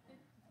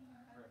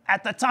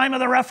 At the time of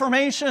the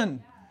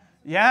Reformation.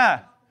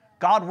 Yeah.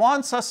 God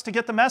wants us to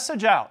get the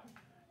message out.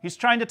 He's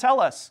trying to tell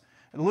us.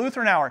 The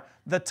Lutheran Hour,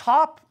 the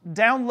top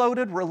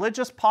downloaded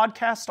religious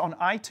podcast on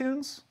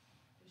iTunes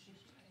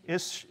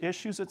is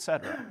Issues,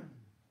 Etc.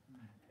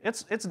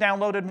 It's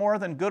downloaded more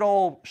than good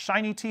old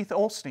Shiny Teeth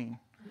Olstein.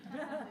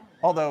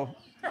 Although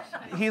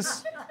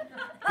he's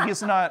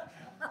not.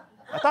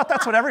 I thought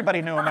that's what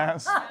everybody knew him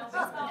as.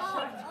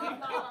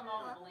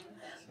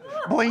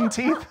 Bling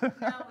teeth?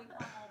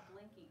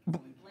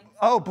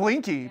 Oh,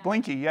 Blinky,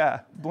 yeah.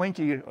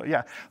 Blinky,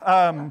 yeah.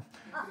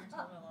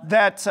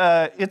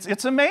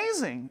 It's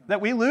amazing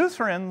that we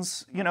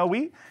Lutherans,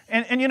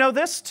 and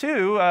this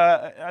too,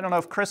 I don't know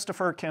if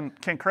Christopher can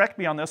correct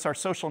me on this, our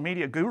social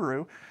media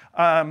guru,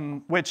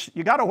 which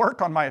you got to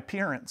work on my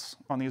appearance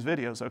on these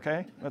videos,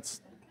 okay?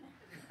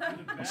 I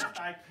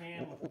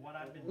can with what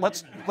I've been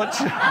Let's.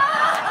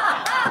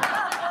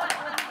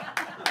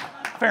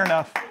 Fair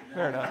enough.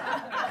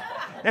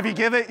 If you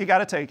give it, you got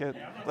to take it.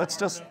 Let's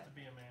just.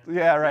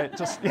 Yeah, right.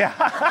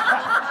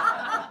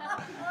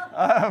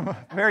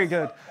 Very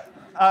good.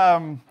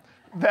 Now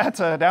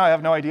I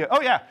have no idea. Oh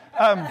yeah.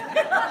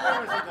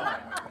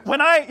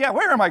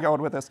 Where am I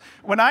going with this?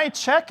 When I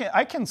check it,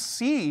 I can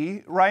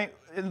see, right,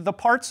 the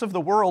parts of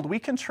the world. We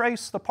can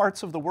trace the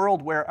parts of the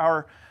world where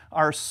our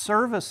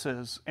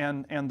services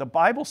and the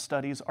Bible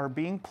studies are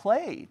being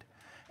played,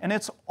 and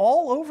it's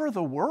all over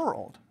the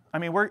world. I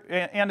mean,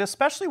 and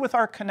especially with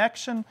our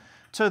connection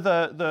to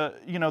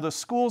the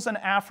schools in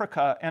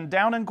Africa and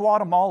down in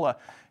Guatemala.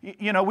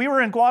 We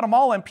were in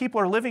Guatemala and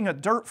people are living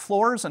at dirt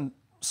floors and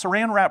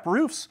saran wrap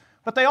roofs,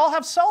 but they all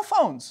have cell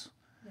phones,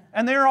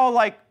 and they're all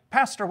like,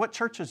 "Pastor, what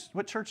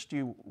church do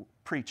you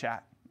preach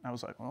at?" I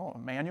was like, "Oh,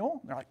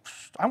 Emmanuel." They're like,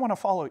 "I want to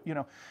follow."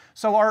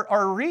 So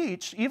our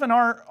reach, even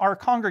our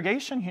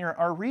congregation here,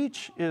 our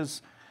reach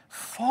is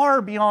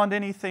far beyond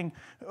anything.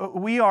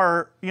 We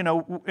are,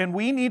 and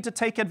we need to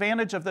take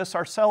advantage of this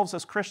ourselves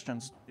as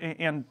Christians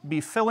and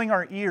be filling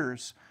our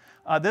ears.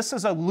 This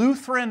is a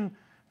Lutheran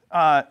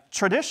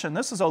tradition.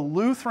 This is a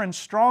Lutheran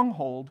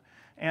stronghold,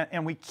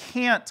 and we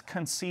can't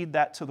concede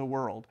that to the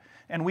world.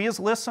 And we as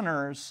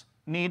listeners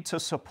need to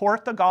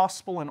support the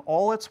gospel in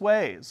all its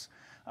ways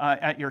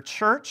at your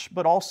church,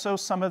 but also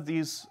some of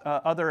these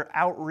other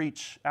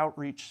outreach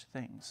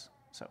things.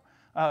 So,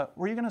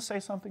 were you going to say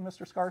something,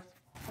 Mr. Scarth?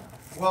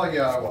 Well,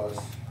 yeah, I was.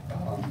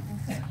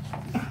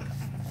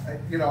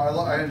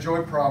 I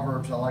enjoy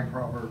Proverbs. I like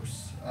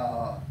Proverbs.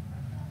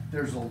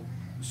 There's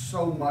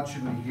so much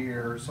in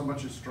here, so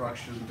much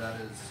instruction that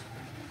is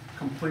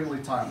completely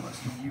timeless.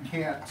 You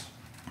can't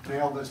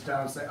nail this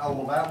down and say, "Oh,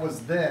 well, that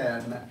was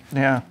then."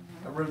 Yeah.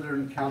 That really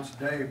didn't count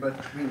today. But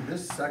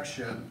this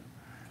section.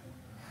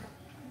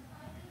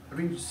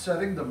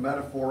 Setting the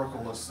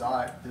metaphorical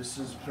aside, this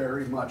is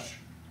very much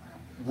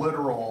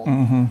literal.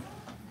 Mm-hmm.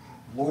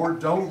 Lord,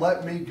 don't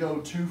let me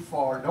go too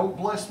far. Don't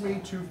bless me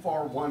too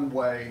far one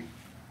way.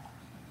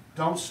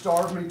 Don't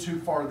starve me too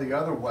far the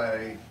other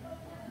way.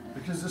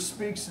 Because this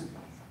speaks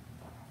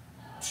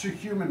to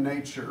human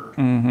nature.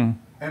 Mm-hmm.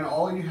 And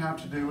all you have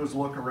to do is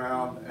look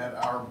around at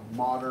our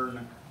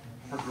modern,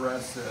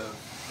 progressive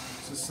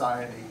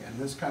society in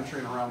this country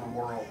and around the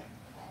world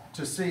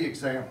to see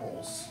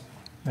examples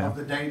of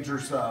the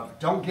dangers of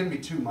don't give me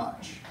too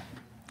much.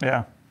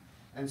 Yeah.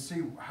 And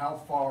see how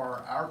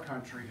far our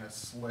country has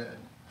slid.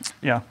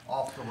 Yeah.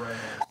 Off the rails.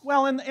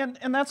 Well,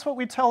 and that's what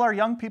we tell our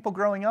young people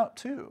growing up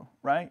too,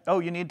 right? Oh,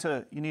 you want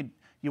to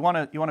be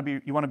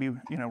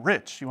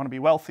rich, you want to be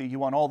wealthy, you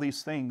want all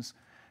these things.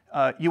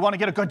 You want to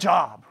get a good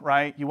job,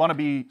 right? You want to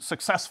be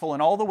successful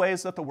in all the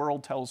ways that the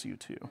world tells you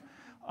to.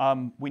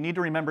 We need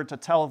to remember to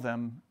tell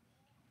them,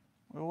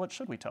 well, what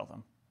should we tell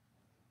them?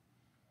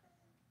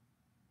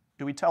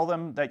 Do we tell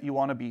them that you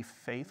want to be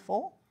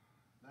faithful?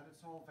 That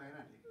it's all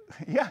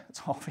vanity. Yeah,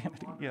 it's all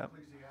vanity.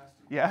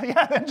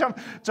 Yeah. Then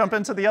jump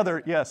into the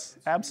other. Yes,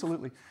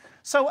 absolutely.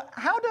 So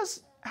how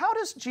does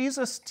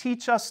Jesus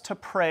teach us to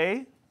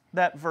pray?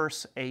 That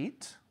verse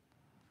 8.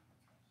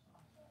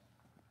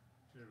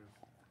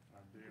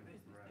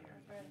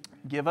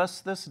 Give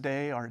us this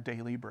day our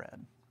daily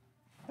bread.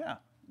 Yeah,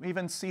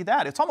 even see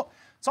that. It's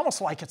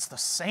almost like it's the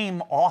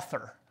same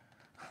author.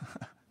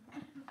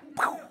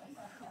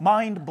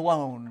 Mind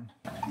blown.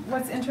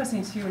 What's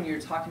interesting too when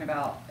you're talking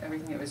about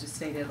everything that was just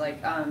stated,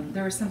 like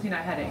there was something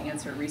I had to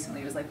answer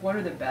recently. It was like, what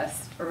are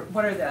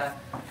the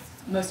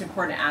most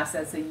important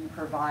assets that you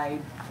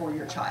provide for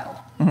your child?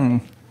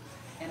 Mm-hmm.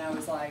 And I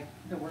was like,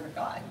 the Word of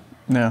God.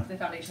 Yeah. The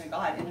foundation of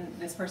God. And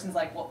this person's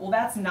like, well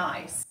that's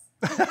nice.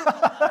 And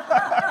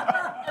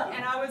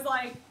I was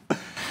like,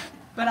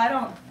 but I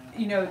don't,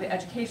 the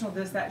educational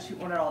this, that, she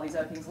wanted all these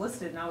other things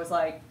listed. And I was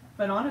like,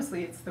 but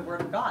honestly, it's the Word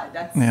of God.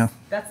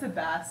 That's the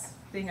best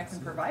thing I can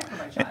provide for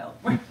my child.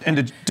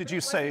 And did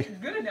you say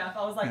good enough?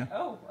 I was like,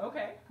 oh,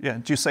 okay. Yeah.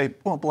 Did you say,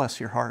 well, bless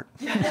your heart?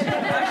 I should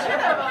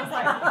have. I was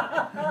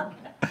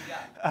like,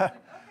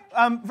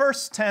 yeah.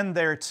 Verse 10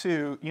 there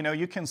too,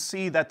 you can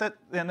see that,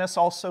 and this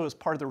also is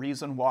part of the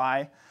reason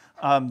why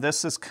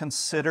this is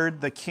considered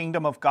the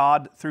kingdom of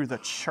God through the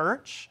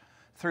church,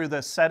 through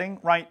the setting,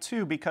 right,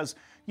 too, because,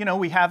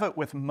 we have it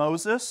with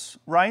Moses,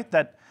 right,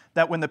 that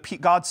when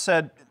God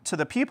said to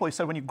the people, he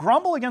said, when you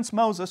grumble against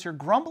Moses, you're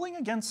grumbling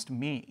against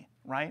me,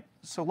 right?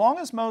 So long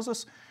as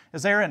Moses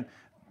is there, and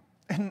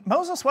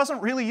Moses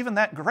wasn't really even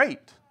that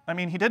great. I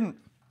mean, he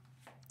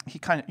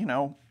kind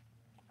of,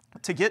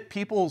 to get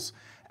people's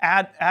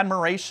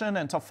admiration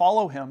and to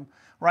follow him,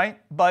 right?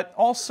 But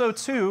also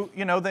too,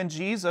 then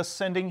Jesus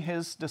sending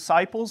his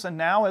disciples, and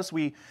now as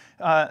we,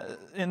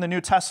 in the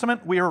New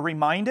Testament, we are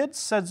reminded,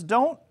 says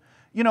don't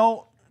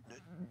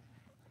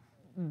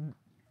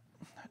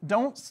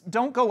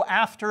go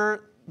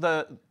after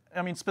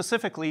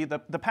specifically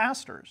the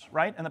pastors,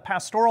 right? And the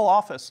pastoral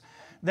office.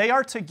 They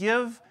are to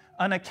give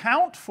an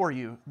account for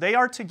you. They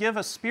are to give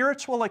a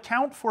spiritual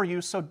account for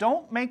you, so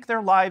don't make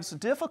their lives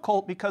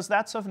difficult because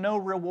that's of no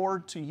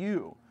reward to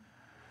you.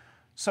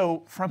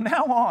 So from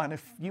now on,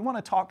 if you want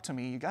to talk to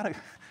me, you got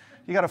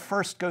to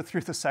first go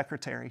through the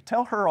secretary.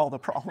 Tell her all the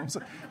problems.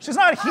 She's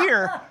not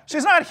here.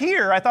 She's not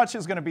here. I thought she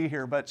was going to be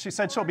here, but she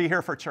said she'll be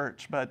here for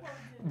church. But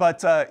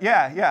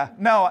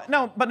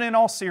no. But in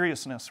all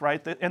seriousness,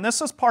 right? And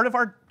this is part of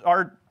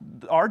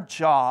our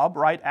job,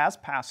 right, as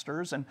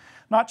pastors, and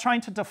not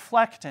trying to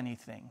deflect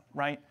anything,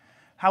 right?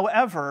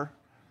 However,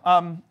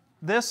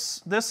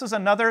 this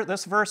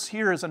verse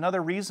here is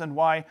another reason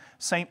why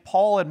St.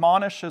 Paul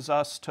admonishes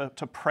us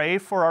to pray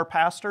for our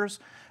pastors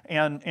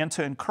and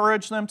to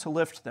encourage them, to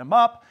lift them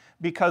up,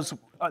 because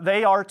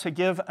they are to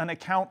give an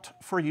account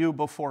for you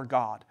before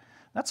God.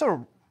 That's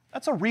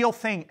a real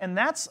thing, and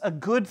that's a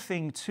good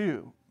thing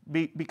too,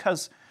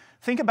 because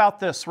think about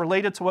this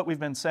related to what we've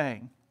been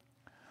saying.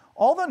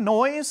 All the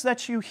noise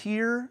that you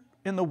hear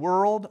in the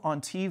world on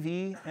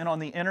TV and on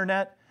the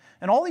internet,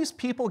 and all these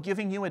people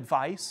giving you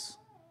advice,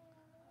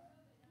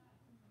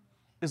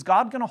 is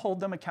God going to hold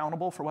them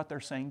accountable for what they're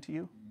saying to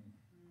you?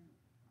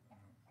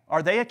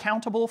 Are they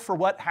accountable for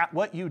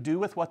what you do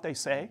with what they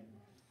say?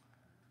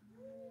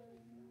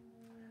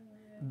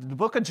 The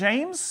book of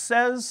James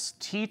says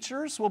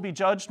teachers will be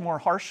judged more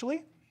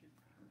harshly.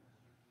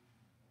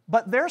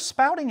 But they're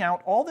spouting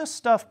out all this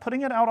stuff,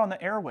 putting it out on the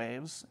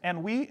airwaves,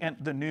 and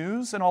the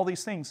news and all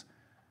these things.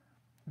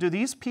 Do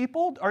these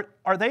people,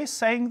 are they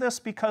saying this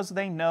because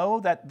they know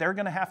that they're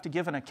going to have to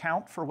give an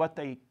account for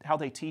how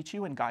they teach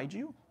you and guide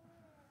you?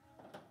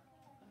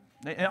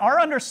 And our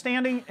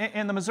understanding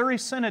in the Missouri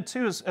Synod,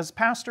 too, as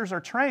pastors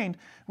are trained,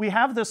 we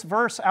have this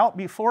verse out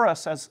before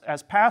us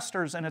as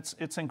pastors, and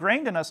it's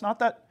ingrained in us, not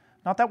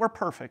that we're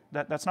perfect.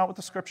 That's not what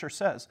the Scripture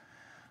says.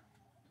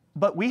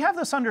 But we have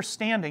this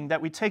understanding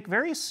that we take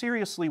very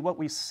seriously what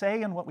we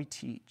say and what we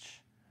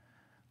teach,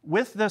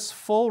 with this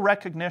full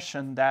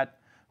recognition that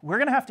we're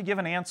going to have to give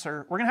an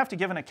answer, we're going to have to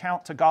give an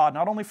account to God,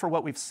 not only for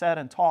what we've said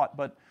and taught,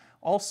 but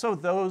also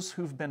those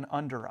who've been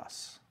under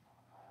us.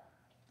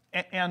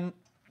 And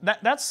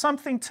that's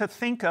something to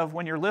think of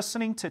when you're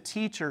listening to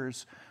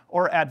teachers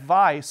or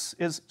advice,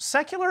 is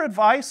secular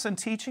advice and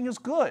teaching is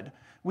good.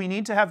 We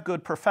need to have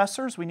good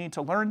professors, we need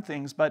to learn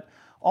things, but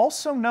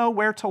also know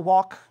where to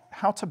walk,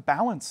 how to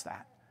balance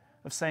that.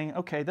 Of saying,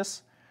 okay,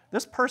 this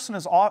person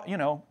is,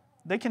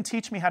 they can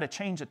teach me how to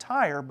change a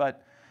tire,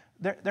 but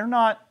they're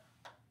not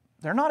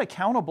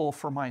accountable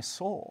for my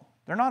soul.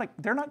 They're not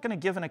going to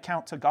give an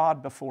account to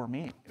God before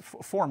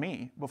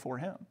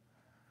Him.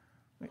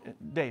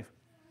 Dave.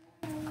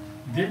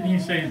 Didn't he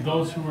say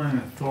those who are in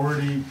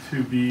authority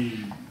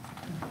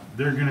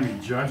they're going to be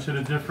judged at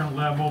a different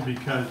level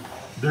because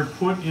they're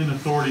put in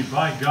authority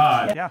by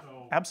God? Yeah,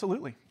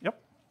 absolutely. Yep.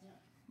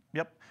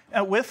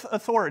 With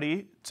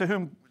authority, to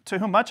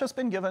whom much has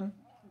been given,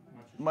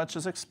 much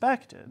is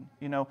expected.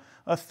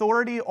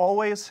 Authority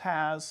always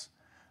has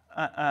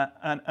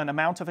an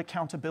amount of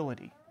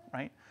accountability,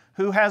 right?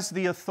 Who has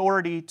the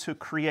authority to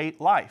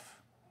create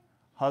life?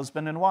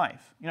 Husband and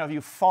wife. If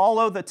you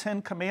follow the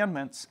 10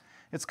 Commandments,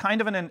 it's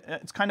kind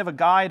of a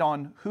guide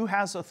on who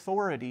has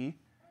authority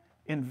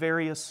in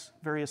various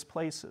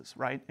places,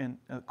 right, in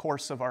the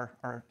course of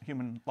our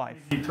human life.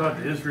 He taught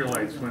the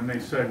Israelites when they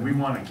said, we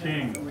want a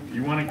king.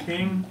 You want a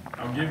king?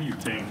 I'll give you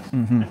kings,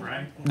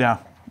 right? Yeah.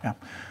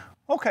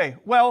 Okay,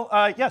 well,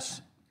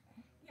 yes,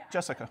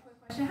 Jessica.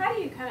 So how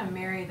do you kind of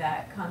marry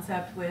that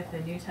concept with the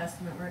New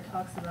Testament where it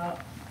talks about,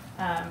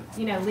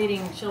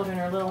 leading children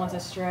or little ones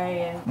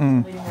astray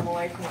and leading them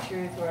away from the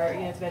truth, where,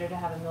 it's better to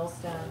have a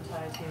millstone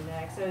tied to your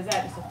neck? So is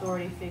that just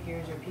authority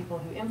figures or people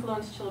who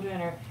influence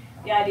children, or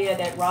the idea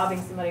that robbing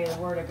somebody of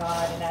the Word of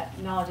God and that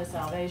knowledge of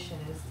salvation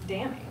is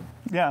damning?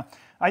 Yeah,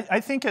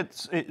 I think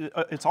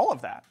it's all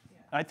of that.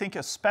 I think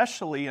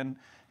especially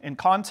in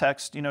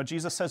context,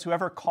 Jesus says,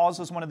 whoever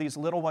causes one of these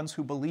little ones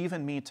who believe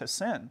in me to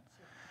sin.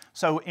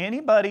 So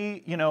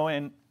anybody,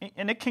 and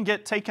it can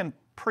get taken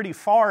pretty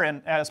far,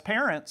 and as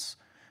parents,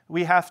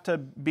 we have to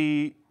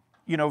be,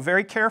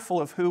 very careful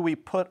of who we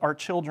put our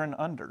children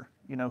under.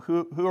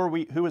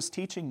 Who is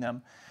teaching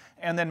them,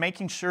 and then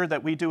making sure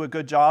that we do a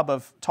good job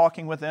of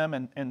talking with them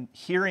and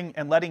hearing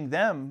and letting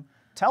them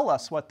tell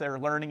us what they're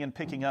learning and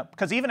picking up.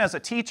 Because even as a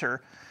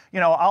teacher,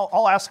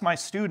 I'll ask my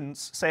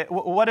students, say,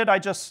 what did I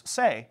just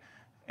say?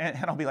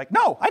 And I'll be like,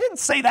 no, I didn't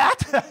say that.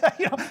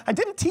 I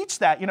didn't teach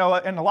that.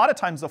 And a lot of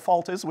times the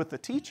fault is with the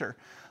teacher.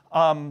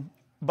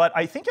 But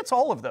I think it's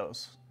all of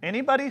those.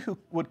 Anybody who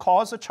would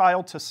cause a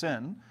child to sin,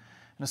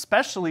 and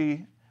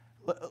especially,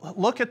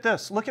 look at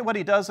this. Look at what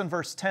he does in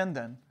verse 10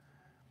 then.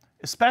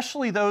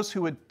 Especially those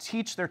who would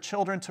teach their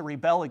children to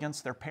rebel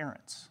against their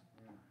parents.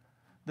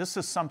 This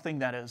is something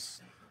that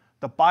is,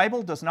 the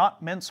Bible does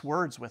not mince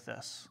words with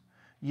this.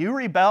 You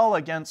rebel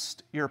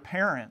against your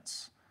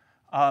parents,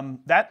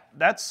 that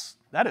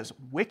is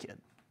wicked.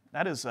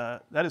 That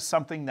is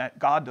something that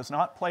God does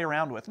not play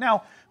around with.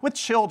 Now, with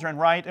children,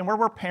 right, and where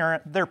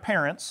their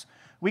parents,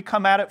 we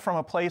come at it from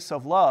a place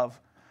of love.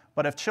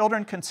 But if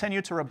children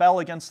continue to rebel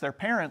against their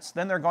parents,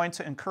 then they're going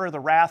to incur the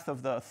wrath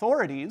of the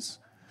authorities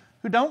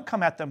who don't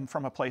come at them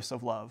from a place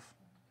of love.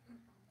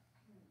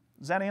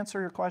 Does that answer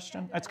your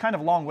question? It's kind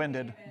of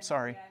long-winded. I'm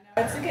sorry.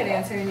 That's a good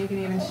answer, and you can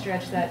even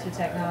stretch that to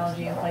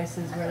technology in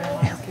places where their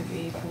lives could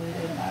be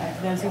polluted by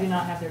those who do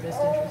not have their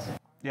best interest.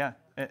 Yeah,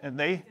 and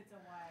they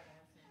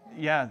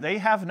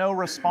have no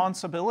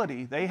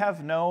responsibility. They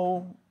have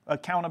no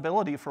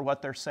accountability for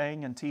what they're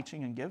saying and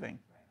teaching and giving.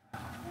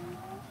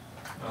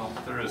 Well,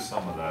 there is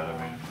some of that. I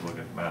mean, if you look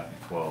at Matthew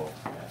 12,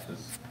 it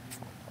says,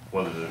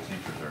 whether they're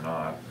teachers or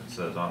not, it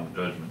says on the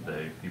judgment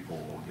day, people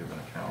will give an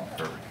account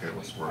for every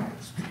careless word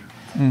they speak.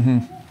 Mm-hmm.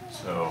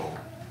 So,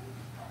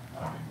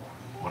 I mean,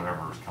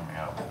 whatever is coming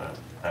out of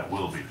that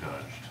will be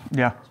judged.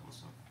 Yeah.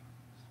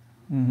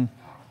 Mm-hmm.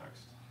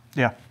 Context.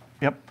 Yeah.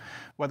 Yep.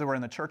 Whether we're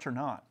in the church or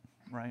not,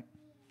 right?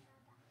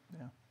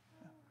 Yeah.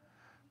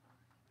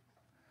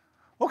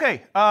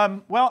 Okay.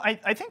 Well,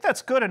 I think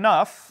that's good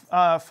enough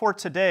for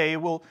today.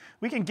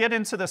 We can get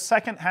into the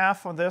second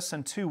half of this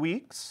in 2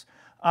 weeks.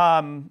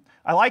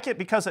 I like it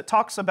because it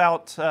talks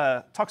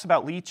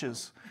about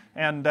leeches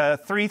and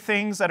 3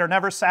 things that are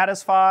never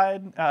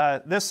satisfied.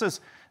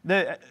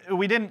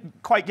 We didn't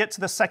quite get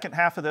to the second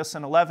half of this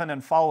in 11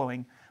 and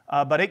following,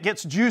 but it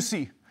gets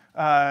juicy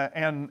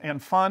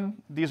and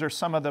fun. These are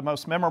some of the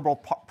most memorable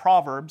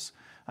Proverbs.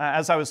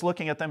 As I was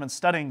looking at them and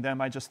studying them,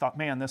 I just thought,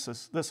 man, this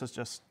is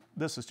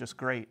just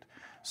great.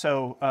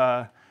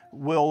 So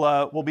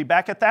we'll be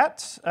back at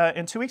that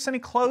in 2 weeks. Any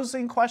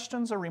closing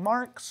questions or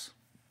remarks?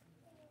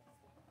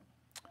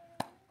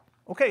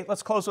 Okay,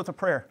 let's close with a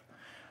prayer.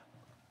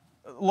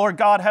 Lord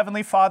God,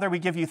 Heavenly Father, we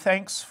give you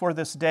thanks for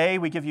this day.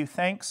 We give you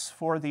thanks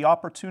for the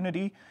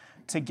opportunity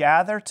to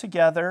gather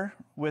together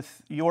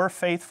with your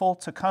faithful,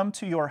 to come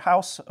to your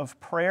house of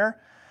prayer,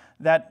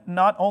 that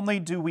not only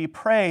do we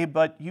pray,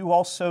 but you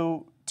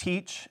also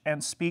teach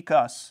and speak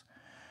us.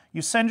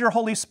 You send your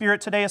Holy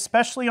Spirit today,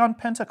 especially on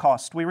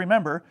Pentecost. We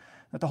remember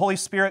that the Holy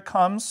Spirit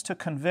comes to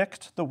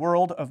convict the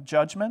world of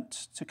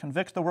judgment, to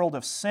convict the world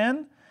of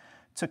sin,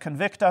 to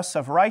convict us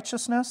of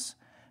righteousness,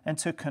 and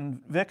to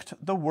convict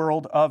the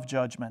world of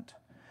judgment.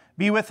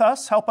 Be with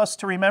us. Help us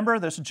to remember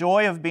this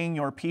joy of being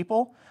your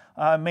people.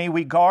 May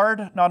we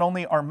guard not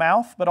only our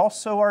mouth, but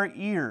also our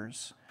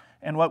ears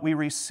and what we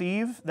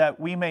receive, that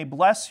we may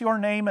bless your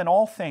name in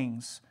all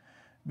things.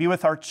 Be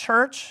with our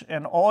church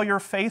and all your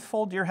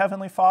faithful, dear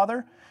Heavenly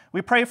Father.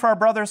 We pray for our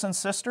brothers and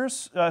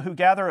sisters who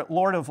gather at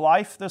Lord of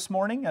Life this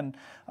morning, and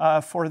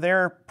for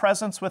their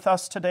presence with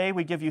us today.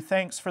 We give you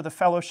thanks for the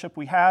fellowship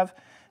we have,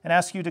 and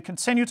ask you to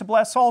continue to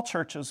bless all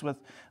churches with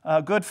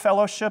good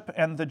fellowship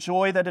and the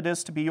joy that it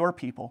is to be your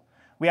people.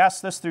 We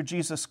ask this through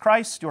Jesus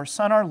Christ, your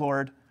Son, our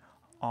Lord.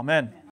 Amen.